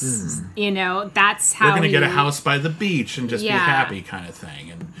romance. That's how we're going to get a house by the beach and just be happy kind of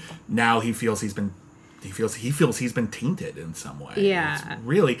thing. And now he feels he's been tainted in some way. Yeah. It's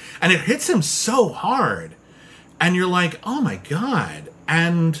really, and it hits him so hard. And you're like, oh my God.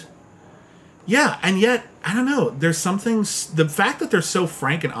 And yet, I don't know, there's something, the fact that they're so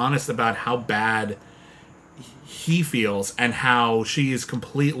frank and honest about how bad he feels and how she is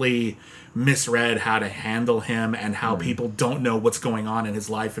completely misread how to handle him and how people don't know what's going on in his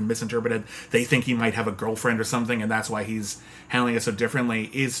life and misinterpreted. They think he might have a girlfriend or something and that's why he's handling it so differently.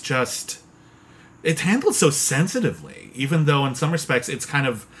 Is just... It's handled so sensitively, even though in some respects it's kind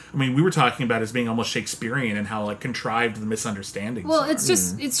of... I mean, we were talking about it as being almost Shakespearean and how like contrived the misunderstandings Well, are.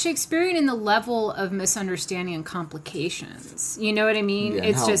 it's Shakespearean in the level of misunderstanding and complications. You know what I mean? Yeah,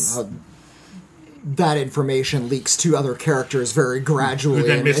 it's how that information leaks to other characters very gradually. Who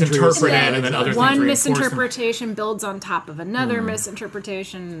then misinterpret it, and then other things one reinforce misinterpretation builds on top of another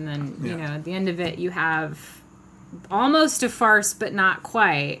misinterpretation, and then at the end of it you have almost a farce, but not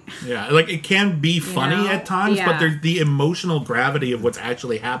quite. Yeah, like it can be funny at times, but there's the emotional gravity of what's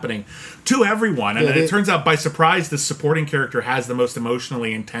actually happening to everyone. And then it turns out by surprise, the supporting character has the most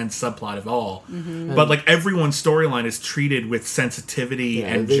emotionally intense subplot of all. But like everyone's storyline is treated with sensitivity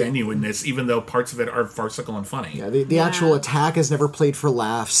and genuineness, even though parts of it are farcical and funny. Yeah, the actual attack is never played for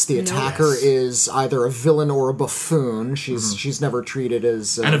laughs. The attacker is either a villain or a buffoon. She's never treated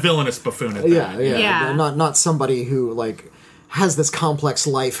as... and a villainous buffoon at that. Yeah. Not somebody who like has this complex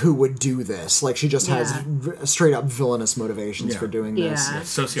life who would do this. Like she just has straight up villainous motivations for doing this. Yeah,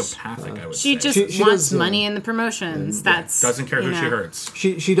 sociopathic, I would she say. Just wants money in the promotions. That's doesn't care who she hurts.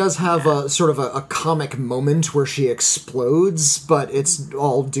 She does have a sort of a comic moment where she explodes, but it's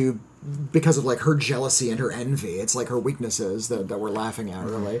all due because of like her jealousy and her envy. It's like her weaknesses that we're laughing at,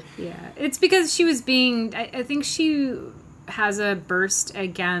 really. Yeah, it's because she was being... I think she has a burst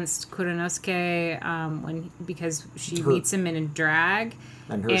against Kuranosuke because she meets him in a drag.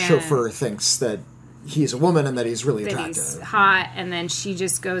 And her chauffeur thinks that he's a woman and that he's really attractive. He's hot, and then she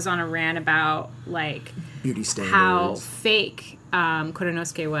just goes on a rant about like beauty standards. How fake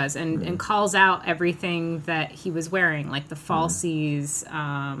Kuranosuke was and calls out everything that he was wearing, like the falsies,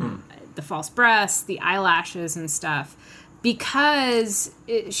 the false breasts, the eyelashes and stuff. Because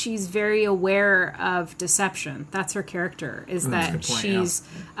she's very aware of deception. That's her character, is that she's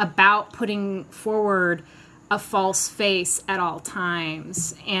about putting forward a false face at all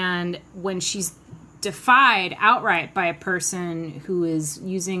times. And when she's defied outright by a person who is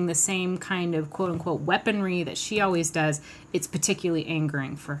using the same kind of quote-unquote weaponry that she always does, it's particularly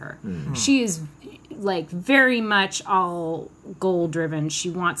angering for her. She is like very much all goal-driven.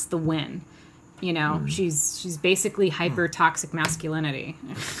 She wants the win. You know, she's basically hyper toxic masculinity.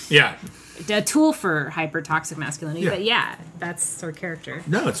 Yeah, a tool for hyper toxic masculinity. But that's her character.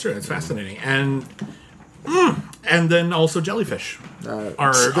 No, it's true. It's fascinating, and then also jellyfish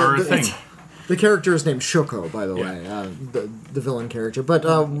are a thing. The character is named Shoko, by the way, the villain character. But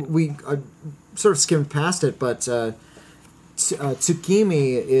we sort of skimmed past it. But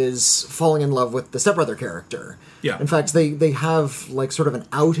Tsukimi is falling in love with the stepbrother character. Yeah. In fact, they have like sort of an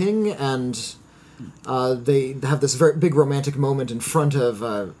outing, and they have this very big romantic moment in front of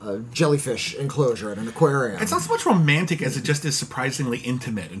a jellyfish enclosure at an aquarium. It's not so much romantic as it just is surprisingly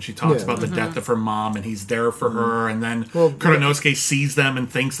intimate. And she talks about the death of her mom, and he's there for her. And then Kuranosuke sees them and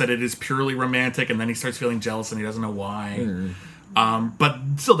thinks that it is purely romantic, and then he starts feeling jealous, and he doesn't know why. But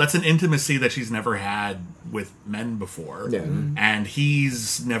still, that's an intimacy that she's never had with men before. Yeah. And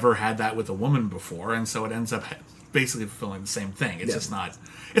he's never had that with a woman before, and so it ends up basically fulfilling the same thing. It's just not...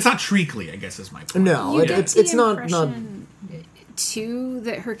 It's not treacly, I guess, is my point. No, it's not... Too,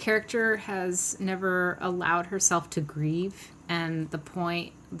 that her character has never allowed herself to grieve, and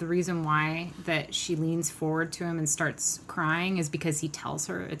the reason why that she leans forward to him and starts crying is because he tells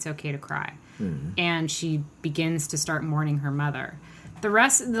her it's okay to cry. And she begins to start mourning her mother. The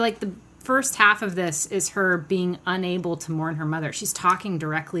rest, like the first half of this, is her being unable to mourn her mother. She's talking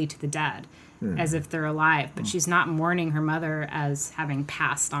directly to the dead as if they're alive, but she's not mourning her mother as having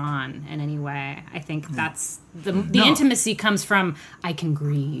passed on in any way. I think that's the intimacy comes from I can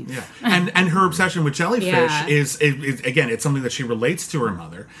grieve. Yeah, and her obsession with jellyfish is again, it's something that she relates to her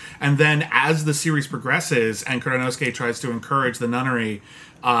mother. And then as the series progresses, and Kuranosuke tries to encourage the nunnery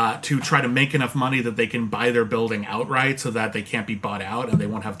to try to make enough money that they can buy their building outright, so that they can't be bought out and they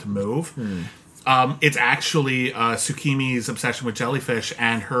won't have to move. It's actually Tsukimi's obsession with jellyfish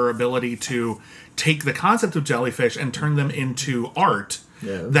and her ability to take the concept of jellyfish and turn them into art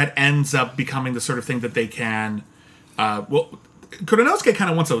that ends up becoming the sort of thing that they can... Kuranosuke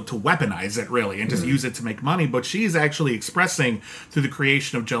kind of wants to weaponize it, really, and just use it to make money, but she's actually expressing through the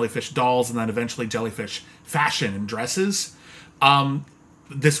creation of jellyfish dolls and then eventually jellyfish fashion and dresses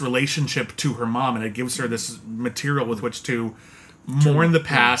this relationship to her mom, and it gives her this material with which to mourn the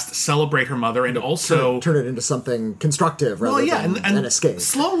past, celebrate her mother, and also turn it into something constructive rather than an escape.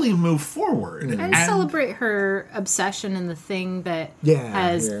 Slowly move forward and celebrate her obsession and the thing that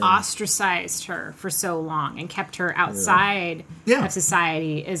has ostracized her for so long and kept her outside of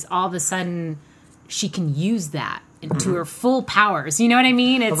society. Is all of a sudden she can use that into her full powers. You know what I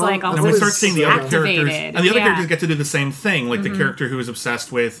mean? It's like all and we start seeing the other characters, activated. and the other characters get to do the same thing. Like the character who is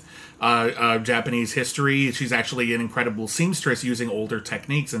obsessed with Japanese history, she's actually an incredible seamstress using older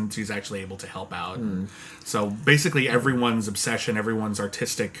techniques, and she's actually able to help out. So basically, everyone's obsession, everyone's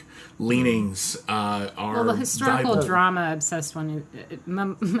artistic leanings are. Well, the historical valuable. drama obsessed one,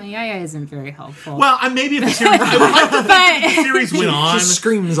 Mayaya isn't very helpful. Well, maybe if the series, I would like to think if the series went on, she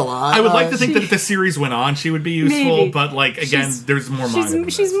screams a lot. I would like to think that if the series went on, she would be useful. But like again, there's more.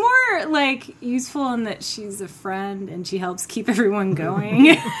 She's more like useful in that she's a friend and she helps keep everyone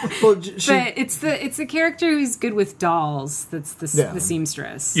going. But it's the character who's good with dolls. That's the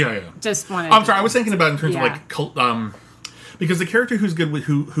seamstress. Yeah. Just wanted. I'm sorry. I was thinking about it in terms of like because the character who's good with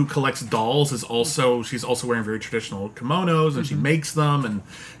who collects dolls is she's also wearing very traditional kimonos, and she makes them, and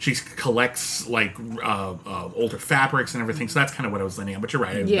she collects like older fabrics and everything. So that's kind of what I was leaning on. But you're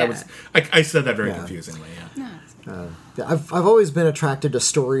right. I said that very confusingly. I've always been attracted to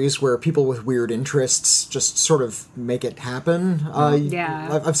stories where people with weird interests just sort of make it happen.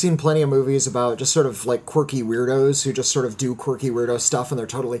 I've seen plenty of movies about just sort of like quirky weirdos who just sort of do quirky weirdo stuff and they're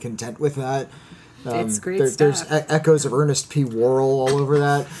totally content with that. It's great stuff. There's echoes of Ernest P. Worrell all over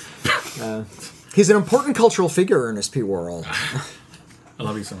that. He's an important cultural figure, Ernest P. Worrell. I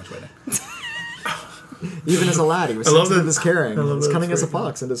love you so much, Whitney. Even as a lad, he was sensitive as caring. As cunning as a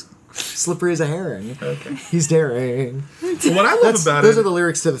fox and as slippery as a herring. Okay. He's daring. Well, what I love about those are the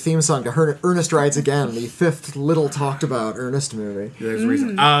lyrics to the theme song to Ernest Rides Again, the fifth little talked about Ernest movie. There's a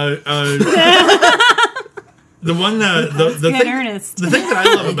reason. The one, the thing that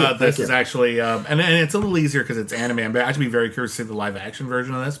I love about this is actually, and it's a little easier because it's anime. I'm actually very curious to see the live action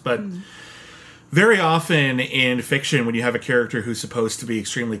version of this, but very often in fiction, when you have a character who's supposed to be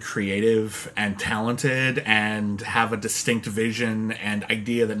extremely creative and talented and have a distinct vision and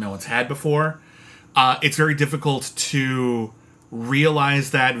idea that no one's had before, it's very difficult to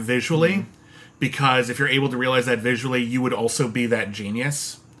realize that visually, because if you're able to realize that visually, you would also be that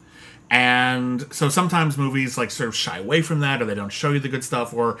genius. And so sometimes movies like sort of shy away from that, or they don't show you the good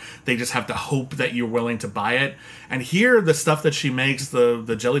stuff, or they just have to hope that you're willing to buy it. And here, the stuff that she makes,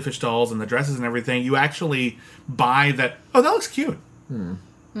 the jellyfish dolls and the dresses and everything, you actually buy that. Oh, that looks cute.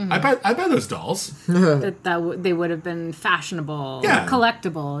 I buy those dolls. They would have been fashionable,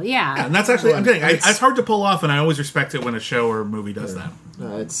 collectible. Yeah, and that's actually I'm kidding. It's hard to pull off, and I always respect it when a show or a movie does that.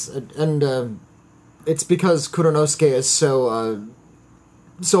 It's because Kuranosuke is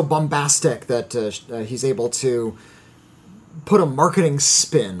so bombastic that he's able to put a marketing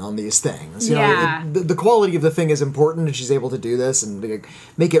spin on these things. You Yeah. know, the quality of the thing is important, and she's able to do this and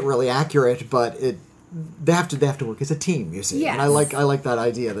make it really accurate. But they have to work as a team. You see, Yes. and I like that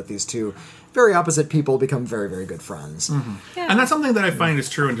idea that these two very opposite people become very, very good friends. Yeah. And that's something that I find is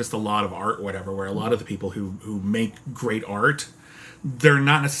true in just a lot of art, whatever, where a lot of the people who make great art, they're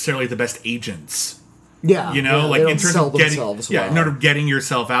not necessarily the best agents. Yeah, You know, yeah, like they don't in terms sell of getting, themselves yeah, well. in order of getting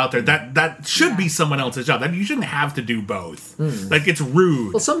yourself out there, that should be someone else's job. That you shouldn't have to do both. Like it's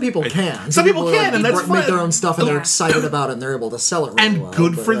rude. Well, some people can. Some people are, can, and that's make fine. their own stuff, and they're Yeah. excited about it, and they're able to sell it really and well.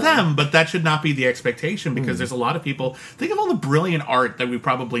 good but, for yeah. them, but that should not be the expectation because there's a lot of people. Think of all the brilliant art that we've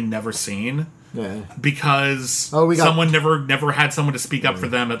probably never seen Yeah. because Oh, we got- someone never had someone to speak up for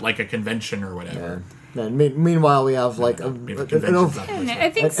them at like a convention or whatever. And meanwhile, we have like Conventions, not And much.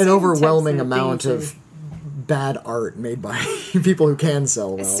 I think an certain overwhelming types of amount things of bad art made by people who can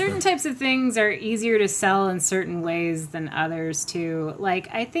sell well. certain types of things are easier to sell in certain ways than others too. Like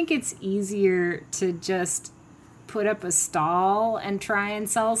I think it's easier to just put up a stall and try and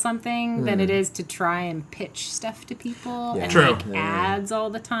sell something than it is to try and pitch stuff to people and True. make ads all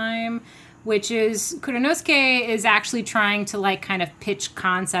the time. Which is Kuronosuke is actually trying to like kind of pitch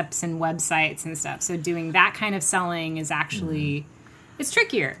concepts and websites and stuff. So doing that kind of selling is actually it's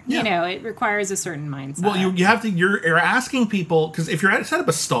trickier. Yeah. You know, it requires a certain mindset. Well, you have to. You're asking people because if you're set up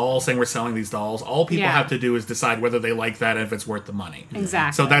a stall saying we're selling these dolls, all people Yeah. have to do is decide whether they like that and if it's worth the money.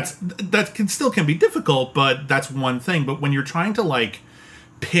 Exactly. So that can be difficult, but that's one thing. But when you're trying to like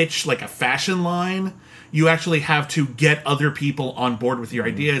pitch like a fashion line, you actually have to get other people on board with your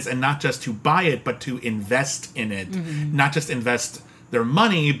ideas and not just to buy it, but to invest in it. Not just invest their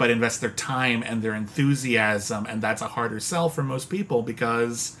money, but invest their time and their enthusiasm. And that's a harder sell for most people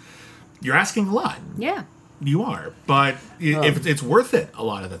because you're asking a lot. Yeah. You are, but if it's worth it a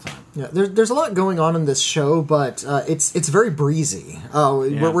lot of the time. Yeah, there's a lot going on in this show, but it's very breezy.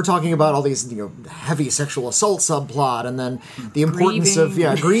 We're talking about all these heavy sexual assault subplot, and then the importance of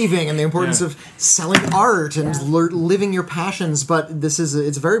grieving, and the importance of selling art and living your passions. But it's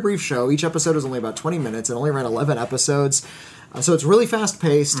a very brief show. Each episode is only about 20 minutes, and only ran 11 episodes. So it's really fast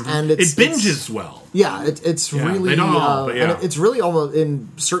paced, and It binges well. Yeah, it's really they don't all, but yeah. and it's really almost in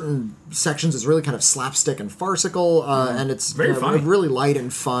certain sections. It's really kind of slapstick and farcical, and it's Very funny. really light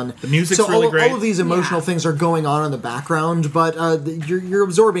and fun. The music's so really all, great. all of these emotional Yeah. things are going on in the background, but you're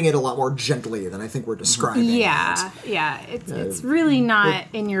absorbing it a lot more gently than I think we're describing. Yeah, yeah. It's really not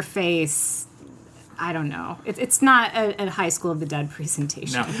in your face. I don't know. It's not a High School of the Dead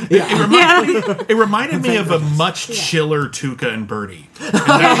presentation. No. It reminded me of a much chiller Tuca and Birdie. And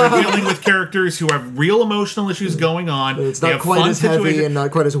that we're dealing with characters who have real emotional issues going on. It's They not have quite fun as heavy situations. and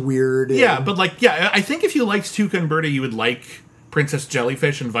not quite as weird. Yeah, but I think if you liked Tuca and Birdie, you would like Princess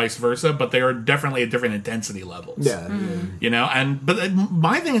Jellyfish and vice versa, but they are definitely at different intensity levels. Yeah. But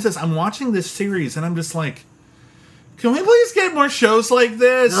my thing is this: I'm watching this series and I'm just like, can we please get more shows like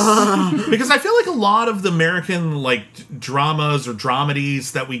this? Because I feel like a lot of the American dramas or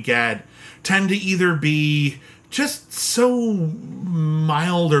dramedies that we get tend to either be just so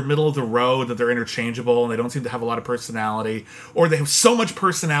mild or middle of the road that they're interchangeable and they don't seem to have a lot of personality, or they have so much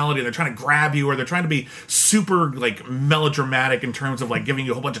personality and they're trying to grab you, or they're trying to be super melodramatic in terms of giving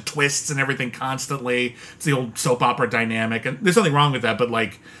you a whole bunch of twists and everything constantly. It's the old soap opera dynamic, and there's nothing wrong with that, but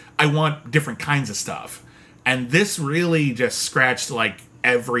I want different kinds of stuff. And this really just scratched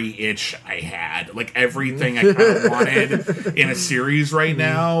every itch I had. Everything I kind of wanted in a series right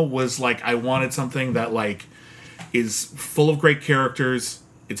now was I wanted something that is full of great characters.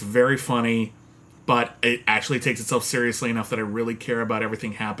 It's very funny, but it actually takes itself seriously enough that I really care about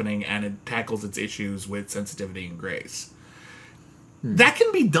everything happening, and it tackles its issues with sensitivity and grace. That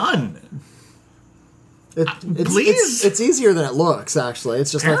can be done. Please? It's easier than it looks, actually.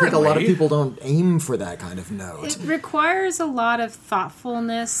 It's just I think a lot of Apparently. people don't aim for that kind of note. It requires a lot of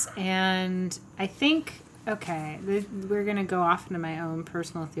thoughtfulness, and I think, we're going to go off into my own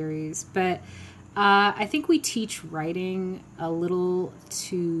personal theories, but I think we teach writing a little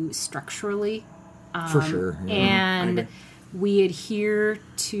too structurally. For sure. Yeah. And we adhere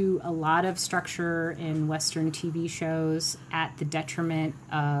to a lot of structure in Western TV shows at the detriment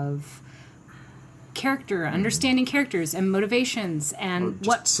of understanding characters and motivations and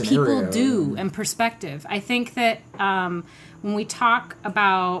what scenario. people do and perspective. I think that when we talk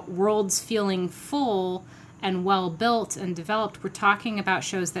about worlds feeling full and well built and developed, we're talking about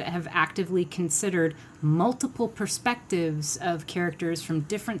shows that have actively considered multiple perspectives of characters from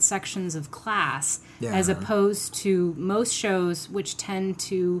different sections of class, as opposed to most shows which tend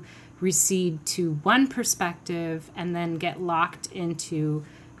to recede to one perspective and then get locked into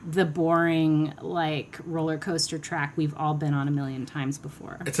the boring, like, roller coaster track we've all been on a million times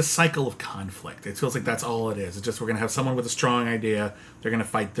before. It's a cycle of conflict. It feels like that's all it is. It's just we're going to have someone with a strong idea. They're going to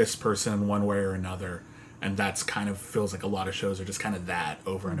fight this person one way or another. And that's kind of feels like a lot of shows are just kind of that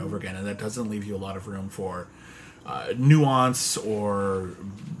over and over again. And that doesn't leave you a lot of room for nuance or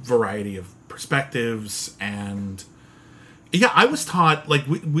variety of perspectives. And yeah, I was taught, like,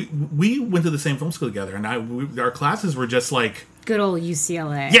 we went to the same film school together. And our classes were just like... Good old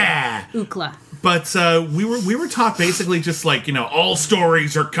UCLA. Yeah! UCLA. But we were taught basically just like, all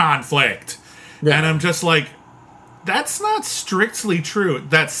stories are conflict. Yeah. And I'm just like, that's not strictly true.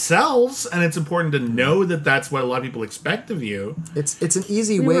 That sells, and it's important to know that that's what a lot of people expect of you. It's an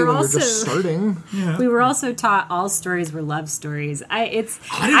easy way when you're just starting. Yeah. We were also taught all stories were love stories. I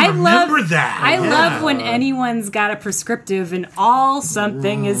didn't remember that. I love when anyone's got a prescriptive and all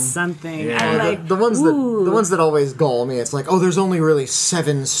something is something. Yeah. I'm like, the ones that always gall me. It's like, there's only really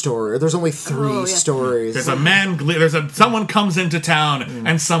 7 stories. There's only 3 stories. There's someone comes into town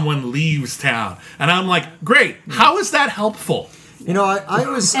and someone leaves town, and I'm like, great. How is that helpful? I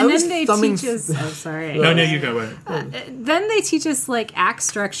was. And I was then they thumbing teach us. Oh, sorry. No, you go. Then they teach us like act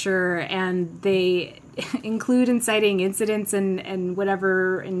structure, and they include inciting incidents and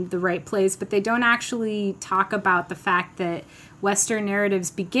whatever in the right place, but they don't actually talk about the fact that Western narratives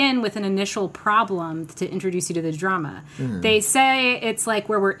begin with an initial problem to introduce you to the drama. They say it's like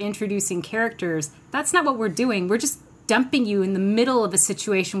where we're introducing characters. That's not what we're doing. We're just dumping you in the middle of a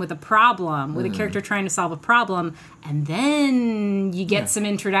situation with a problem, with a character trying to solve a problem, and then you get some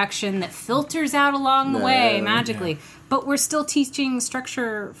introduction that filters out along the way magically. But we're still teaching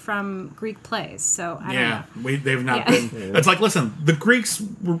structure from Greek plays, so I don't know. They've not been... It's like, listen, the Greeks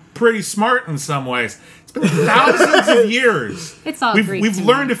were pretty smart in some ways. It's been thousands of years. It's all Greek. We've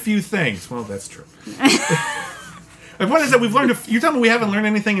learned a few things. Well, that's true. And what is that? We've learned you're telling me we haven't learned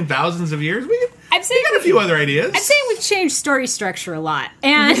anything in thousands of years? We got a few other ideas. I'm saying we've changed story structure a lot,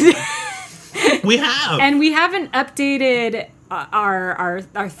 and we have, and we haven't updated our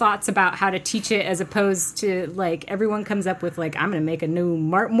thoughts about how to teach it, as opposed to like everyone comes up with like, I'm going to make a new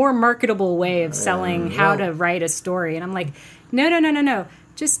more marketable way of selling how to write a story, and I'm like, no.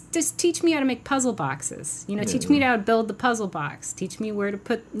 Just teach me how to make puzzle boxes. Teach me how to build the puzzle box. Teach me where to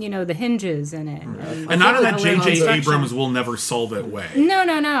put, the hinges in it. And not in that J.J. Abrams will never solve it way. No.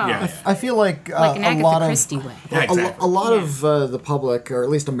 Yeah. I feel like an a Agatha lot Christie of way. Yeah, exactly. a lot of the public, or at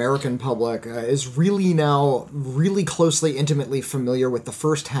least American public, is really now really closely, intimately familiar with the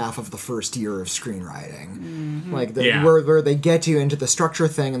first half of the first year of screenwriting. Like where they get you into the structure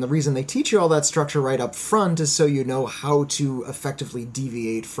thing, and the reason they teach you all that structure right up front is so you know how to effectively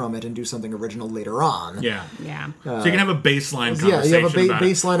deviate from it and do something original later on. Yeah. So you can have a baseline conversation. Yeah, you have a about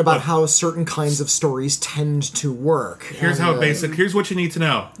baseline about how certain kinds of stories tend to work. Here's here's what you need to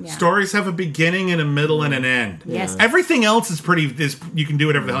know. Yeah. Stories have a beginning and a middle and an end. Yes. Everything else is you can do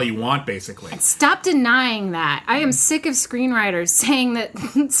whatever the hell you want, basically. Stop denying that. I am sick of screenwriters saying that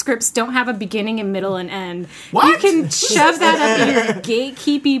scripts don't have a beginning and middle and end. What? You can shove that up in your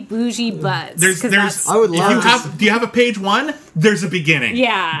gatekeepy bougie butts. I would love do you have a page 1? There's a beginning.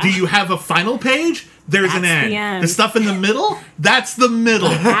 Yeah. Do you have a final page? There's an end. The end. The stuff in the middle? That's the middle.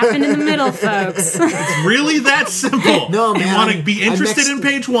 Happen in the middle, folks. It's really that simple. No, man. You want to be interested in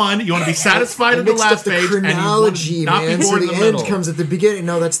page 1. You want to be satisfied at the last page. Chronology, and you want to not be bored so in the the middle. end comes at the beginning.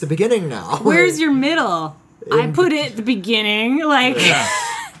 No, that's the beginning now. Where's your middle? I put it at the beginning. Like... Yeah.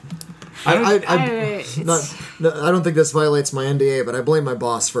 I don't think this violates my NDA, but I blame my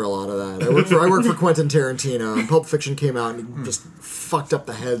boss for a lot of that. I work for Quentin Tarantino, and Pulp Fiction came out and he just fucked up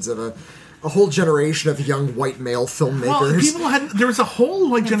the heads of a whole generation of young white male filmmakers. Well, there was a whole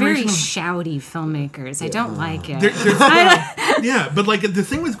generation very of shouty filmmakers. I don't like it. Yeah, but the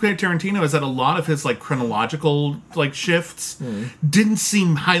thing with Quentin Tarantino is that a lot of his chronological shifts didn't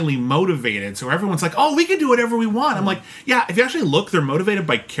seem highly motivated. So everyone's like, "Oh, we can do whatever we want." I'm like, "Yeah, if you actually look, they're motivated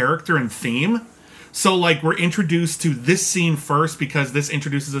by character and theme." So, we're introduced to this scene first because this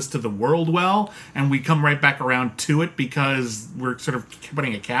introduces us to the world well, and we come right back around to it because we're sort of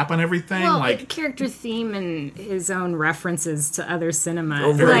putting a cap on everything. Well, character theme and his own references to other cinema.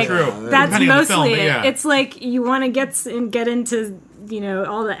 Oh, very true. That's Depending on the film, mostly it. yeah. It's like you want to get into,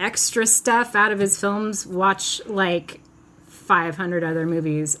 all the extra stuff out of his films, watch, 500 other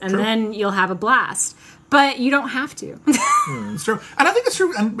movies, and then you'll have a blast. But you don't have to. It's true. And I think it's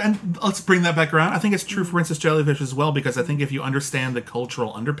true, and let's bring that back around. I think it's true for Princess Jellyfish as well, because I think if you understand the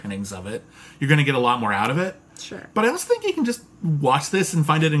cultural underpinnings of it, you're going to get a lot more out of it. Sure. But I also think you can just watch this and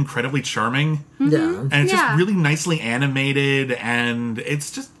find it incredibly charming. Yeah. And it's just really nicely animated, and it's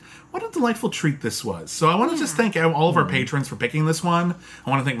just what a delightful treat this was. So I want to just thank all of our patrons for picking this one. I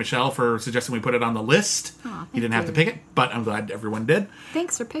want to thank Michelle for suggesting we put it on the list. You didn't have to pick it, but I'm glad everyone did.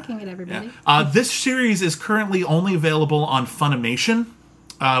 Thanks for picking it, everybody. This series is currently only available on Funimation,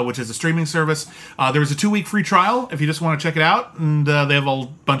 which is a streaming service. There was a 2-week free trial if you just want to check it out, and they have a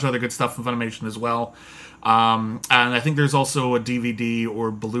bunch of other good stuff from Funimation as well. And I think there's also a DVD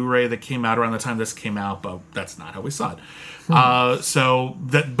or Blu-ray that came out around the time this came out, but that's not how we saw it.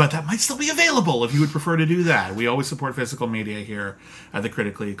 But that might still be available if you would prefer to do that. We always support physical media here at the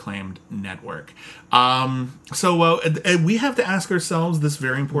Critically Acclaimed Network. So we have to ask ourselves this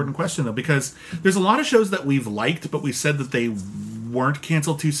very important question, though, because there's a lot of shows that we've liked, but we said that they weren't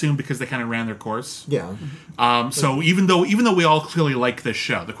canceled too soon because they kind of ran their course. Yeah. So even though we all clearly like this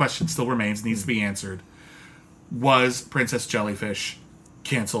show, the question still remains, needs to be answered. Was Princess Jellyfish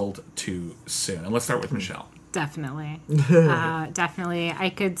canceled too soon? And let's start with Michelle. Definitely. Definitely. I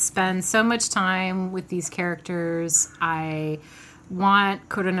could spend so much time with these characters. I want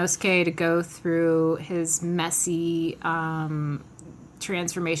Kuronosuke to go through his messy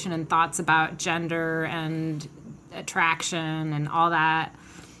transformation and thoughts about gender and attraction and all that.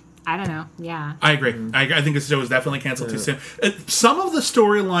 I don't know. Yeah. I agree. I think this show was definitely canceled too soon. Some of the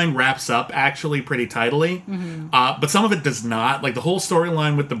storyline wraps up actually pretty tidily, but some of it does not. Like the whole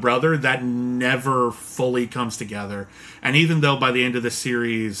storyline with the brother, that never fully comes together. And even though by the end of the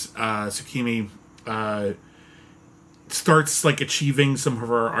series, Tsukimi starts like achieving some of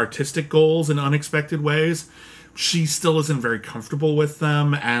her artistic goals in unexpected ways, she still isn't very comfortable with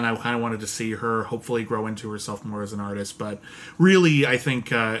them, and I kind of wanted to see her hopefully grow into herself more as an artist. But really, I think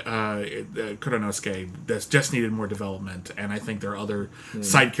Kuronosuke just needed more development, and I think there are other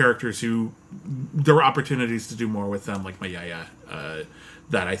side characters who there were opportunities to do more with them, like Mayaya,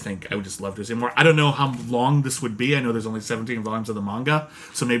 that I think I would just love to see more. I don't know how long this would be. I know there's only 17 volumes of the manga,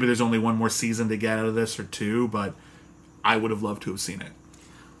 so maybe there's only one more season to get out of this, or 2, but I would have loved to have seen it.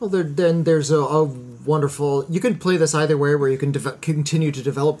 Well, then there's a wonderful... You can play this either way, where you can continue to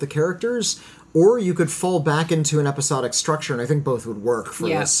develop the characters, or you could fall back into an episodic structure, and I think both would work for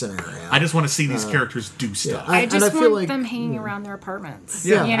this scenario. I just want to see these characters do stuff. I just want them hanging around their apartments.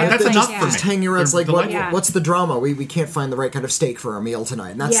 Yeah, you know, that's enough for me. Just hanging around. It's like, what's the drama? We can't find the right kind of steak for our meal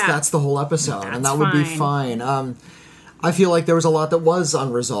tonight. And that's the whole episode, and that would be fine. I feel like there was a lot that was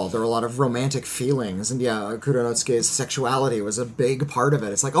unresolved. There were a lot of romantic feelings, and Kuronosuke's sexuality was a big part of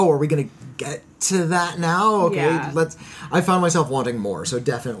it. It's like, are we going to get to that now? Okay, I found myself wanting more, so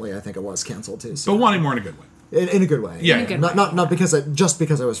definitely I think it was canceled too soon. But wanting more in a good way. In a good way. Yeah. Not because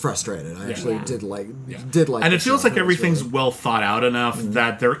I was frustrated. I actually did like. And it feels like everything's well thought out enough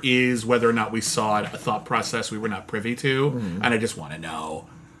that there is, whether or not we saw it, a thought process we were not privy to, and I just want to know.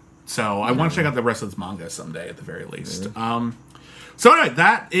 So I want to check out the rest of this manga someday, at the very least. So anyway,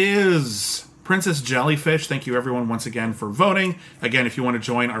 that is Princess Jellyfish. Thank you, everyone, once again for voting. Again, if you want to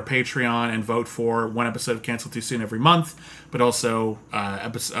join our Patreon and vote for one episode of Cancel Too Soon every month, but also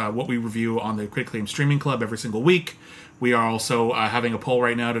what we review on the Critically Acclaimed Streaming Club every single week. We are also having a poll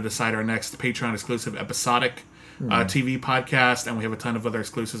right now to decide our next Patreon-exclusive episodic TV podcast, and we have a ton of other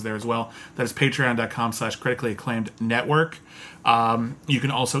exclusives there as well. That is patreon.com/critically acclaimed network. You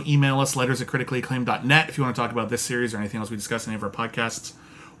can also email us, letters@criticallyacclaimed.net, if you want to talk about this series or anything else we discuss in any of our podcasts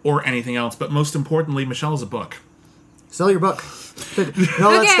or anything else. But most importantly, Michelle has a book. Sell your book.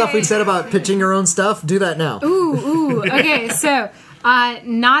 All that stuff we said about pitching your own stuff, do that now. Ooh. Okay, so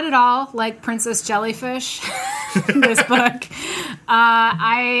not at all like Princess Jellyfish, this book.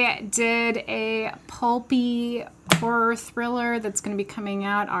 I did a pulpy horror thriller that's going to be coming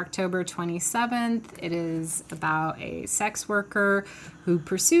out October 27th. It is about a sex worker who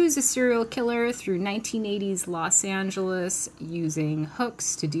pursues a serial killer through 1980s Los Angeles using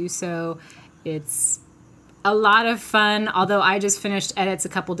hooks to do so. It's a lot of fun, although I just finished edits a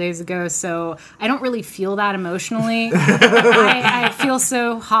couple days ago, so I don't really feel that emotionally. I feel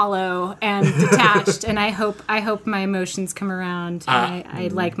so hollow and detached, and I hope my emotions come around. I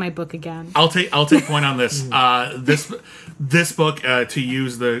like my book again. I'll take point on this. This book, to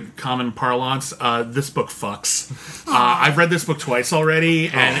use the common parlance, this book fucks. I've read this book twice already,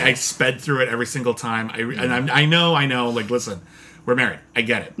 and I sped through it every single time. I know. Like, listen, we're married. I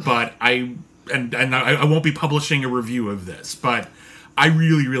get it, but I won't be publishing a review of this, but I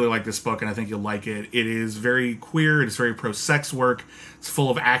really, really like this book, and I think you'll like it. It is very queer. It is very pro-sex work. It's full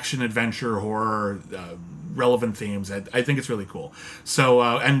of action, adventure, horror, relevant themes. I think it's really cool. So,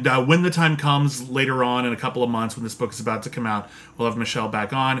 when the time comes later on in a couple of months, when this book is about to come out, we'll have Michelle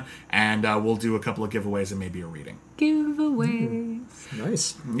back on, and we'll do a couple of giveaways and maybe a reading. Giveaways.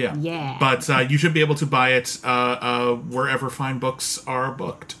 Nice. Yeah. But you should be able to buy it wherever fine books are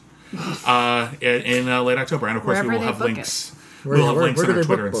booked. in late October. And of course, Wherever we will they have book links. We'll have links where on do our they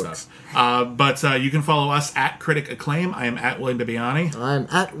Twitter book and books? stuff. But you can follow us at Critic Acclaim. I am at William Bibiani. I'm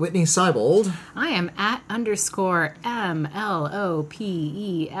at Whitney Seibold. I am at _ MLOPESDASILVA.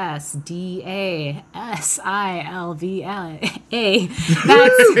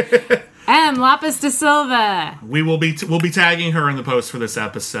 That's M. Lapis de Silva. We'll be tagging her in the post for this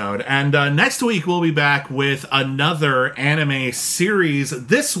episode. And next week we'll be back with another anime series.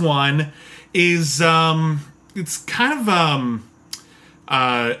 This one is it's kind of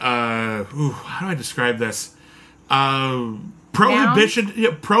how do I describe this? Prohibition. Noun?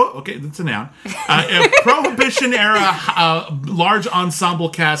 Yeah, okay, that's a noun. Prohibition era large ensemble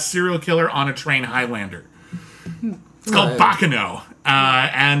cast serial killer on a train Highlander. It's called Bakano.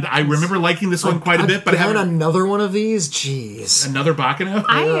 And I remember liking this one quite a bit, but I haven't... another one of these? Jeez. Another Bakano?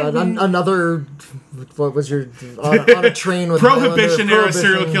 Another... What was your... On a train with Prohibition Highlander, era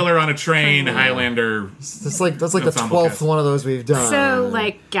serial killer on a train, Highlander... That's like the 12th one of those we've done. So,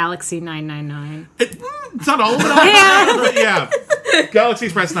 like, Galaxy 999. It's not all of it. But yeah. Galaxy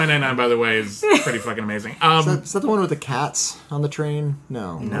Express 999, by the way, is pretty fucking amazing. Is that the one with the cats on the train?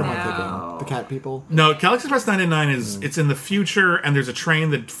 No. What am I thinking? The cat people? No, Galaxy Express 999 is... It's in the future, and there's a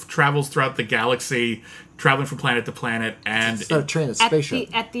train that travels throughout the galaxy, traveling from planet to planet, and... It's not a train, it's a spaceship.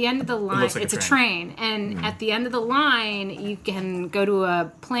 At the end of the line, like it's a a train. And at the end of the line, you can go to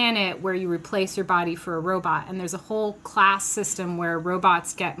a planet where you replace your body for a robot. And there's a whole class system where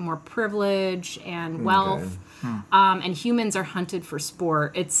robots get more privilege and wealth. And humans are hunted for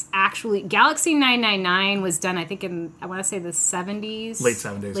sport. It's actually... Galaxy 999 was done, I think, in, I want to say the 70s. Late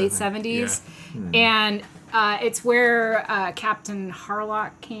 70s. Late 70s. Yeah. And... it's where Captain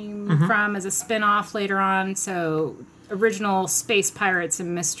Harlock came from as a spin-off later on. So, original Space Pirates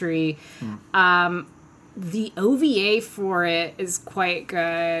and Mystery. The OVA for it is quite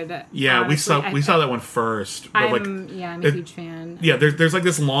good. Yeah, honestly, we saw that one first. But I'm a huge fan. Yeah, there's like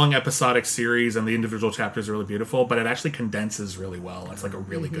this long episodic series, and the individual chapters are really beautiful, but it actually condenses really well. It's like a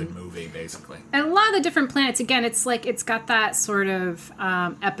really good movie, basically. And a lot of the different planets, again, it's like it's got that sort of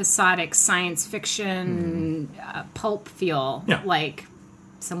episodic science fiction pulp feel, like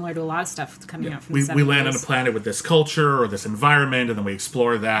similar to a lot of stuff coming out from the 70s. We land on a planet with this culture or this environment, and then we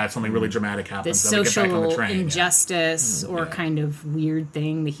explore that. Something really dramatic happens. The then we get back on the social train. injustice or kind of weird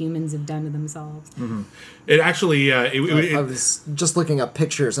thing the humans have done to themselves. It actually... I was just looking up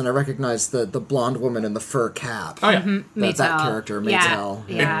pictures, and I recognized the blonde woman in the fur cap. Oh, yeah. That character, Maytel.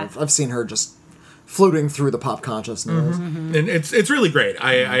 Yeah. I've seen her just floating through the pop consciousness. And it's really great.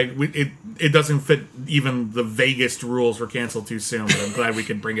 It doesn't fit even the vaguest rules for cancel too soon, but I'm glad we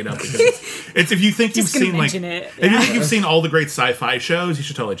can bring it up because it's if you think you've seen if you think you've seen all the great sci-fi shows, you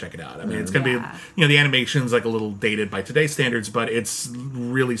should totally check it out. I mean, it's gonna be the animation's like a little dated by today's standards, but it's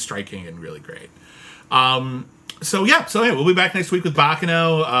really striking and really great. So we'll be back next week with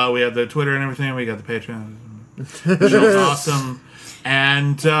Bakano. We have the Twitter and everything. We got the Patreon. The show's awesome.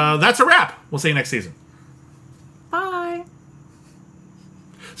 And that's a wrap. We'll see you next season. Bye.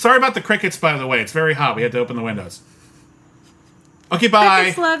 Sorry about the crickets, by the way. It's very hot. We had to open the windows. Okay, bye.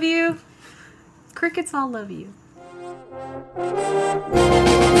 Crickets love you. Crickets all love you.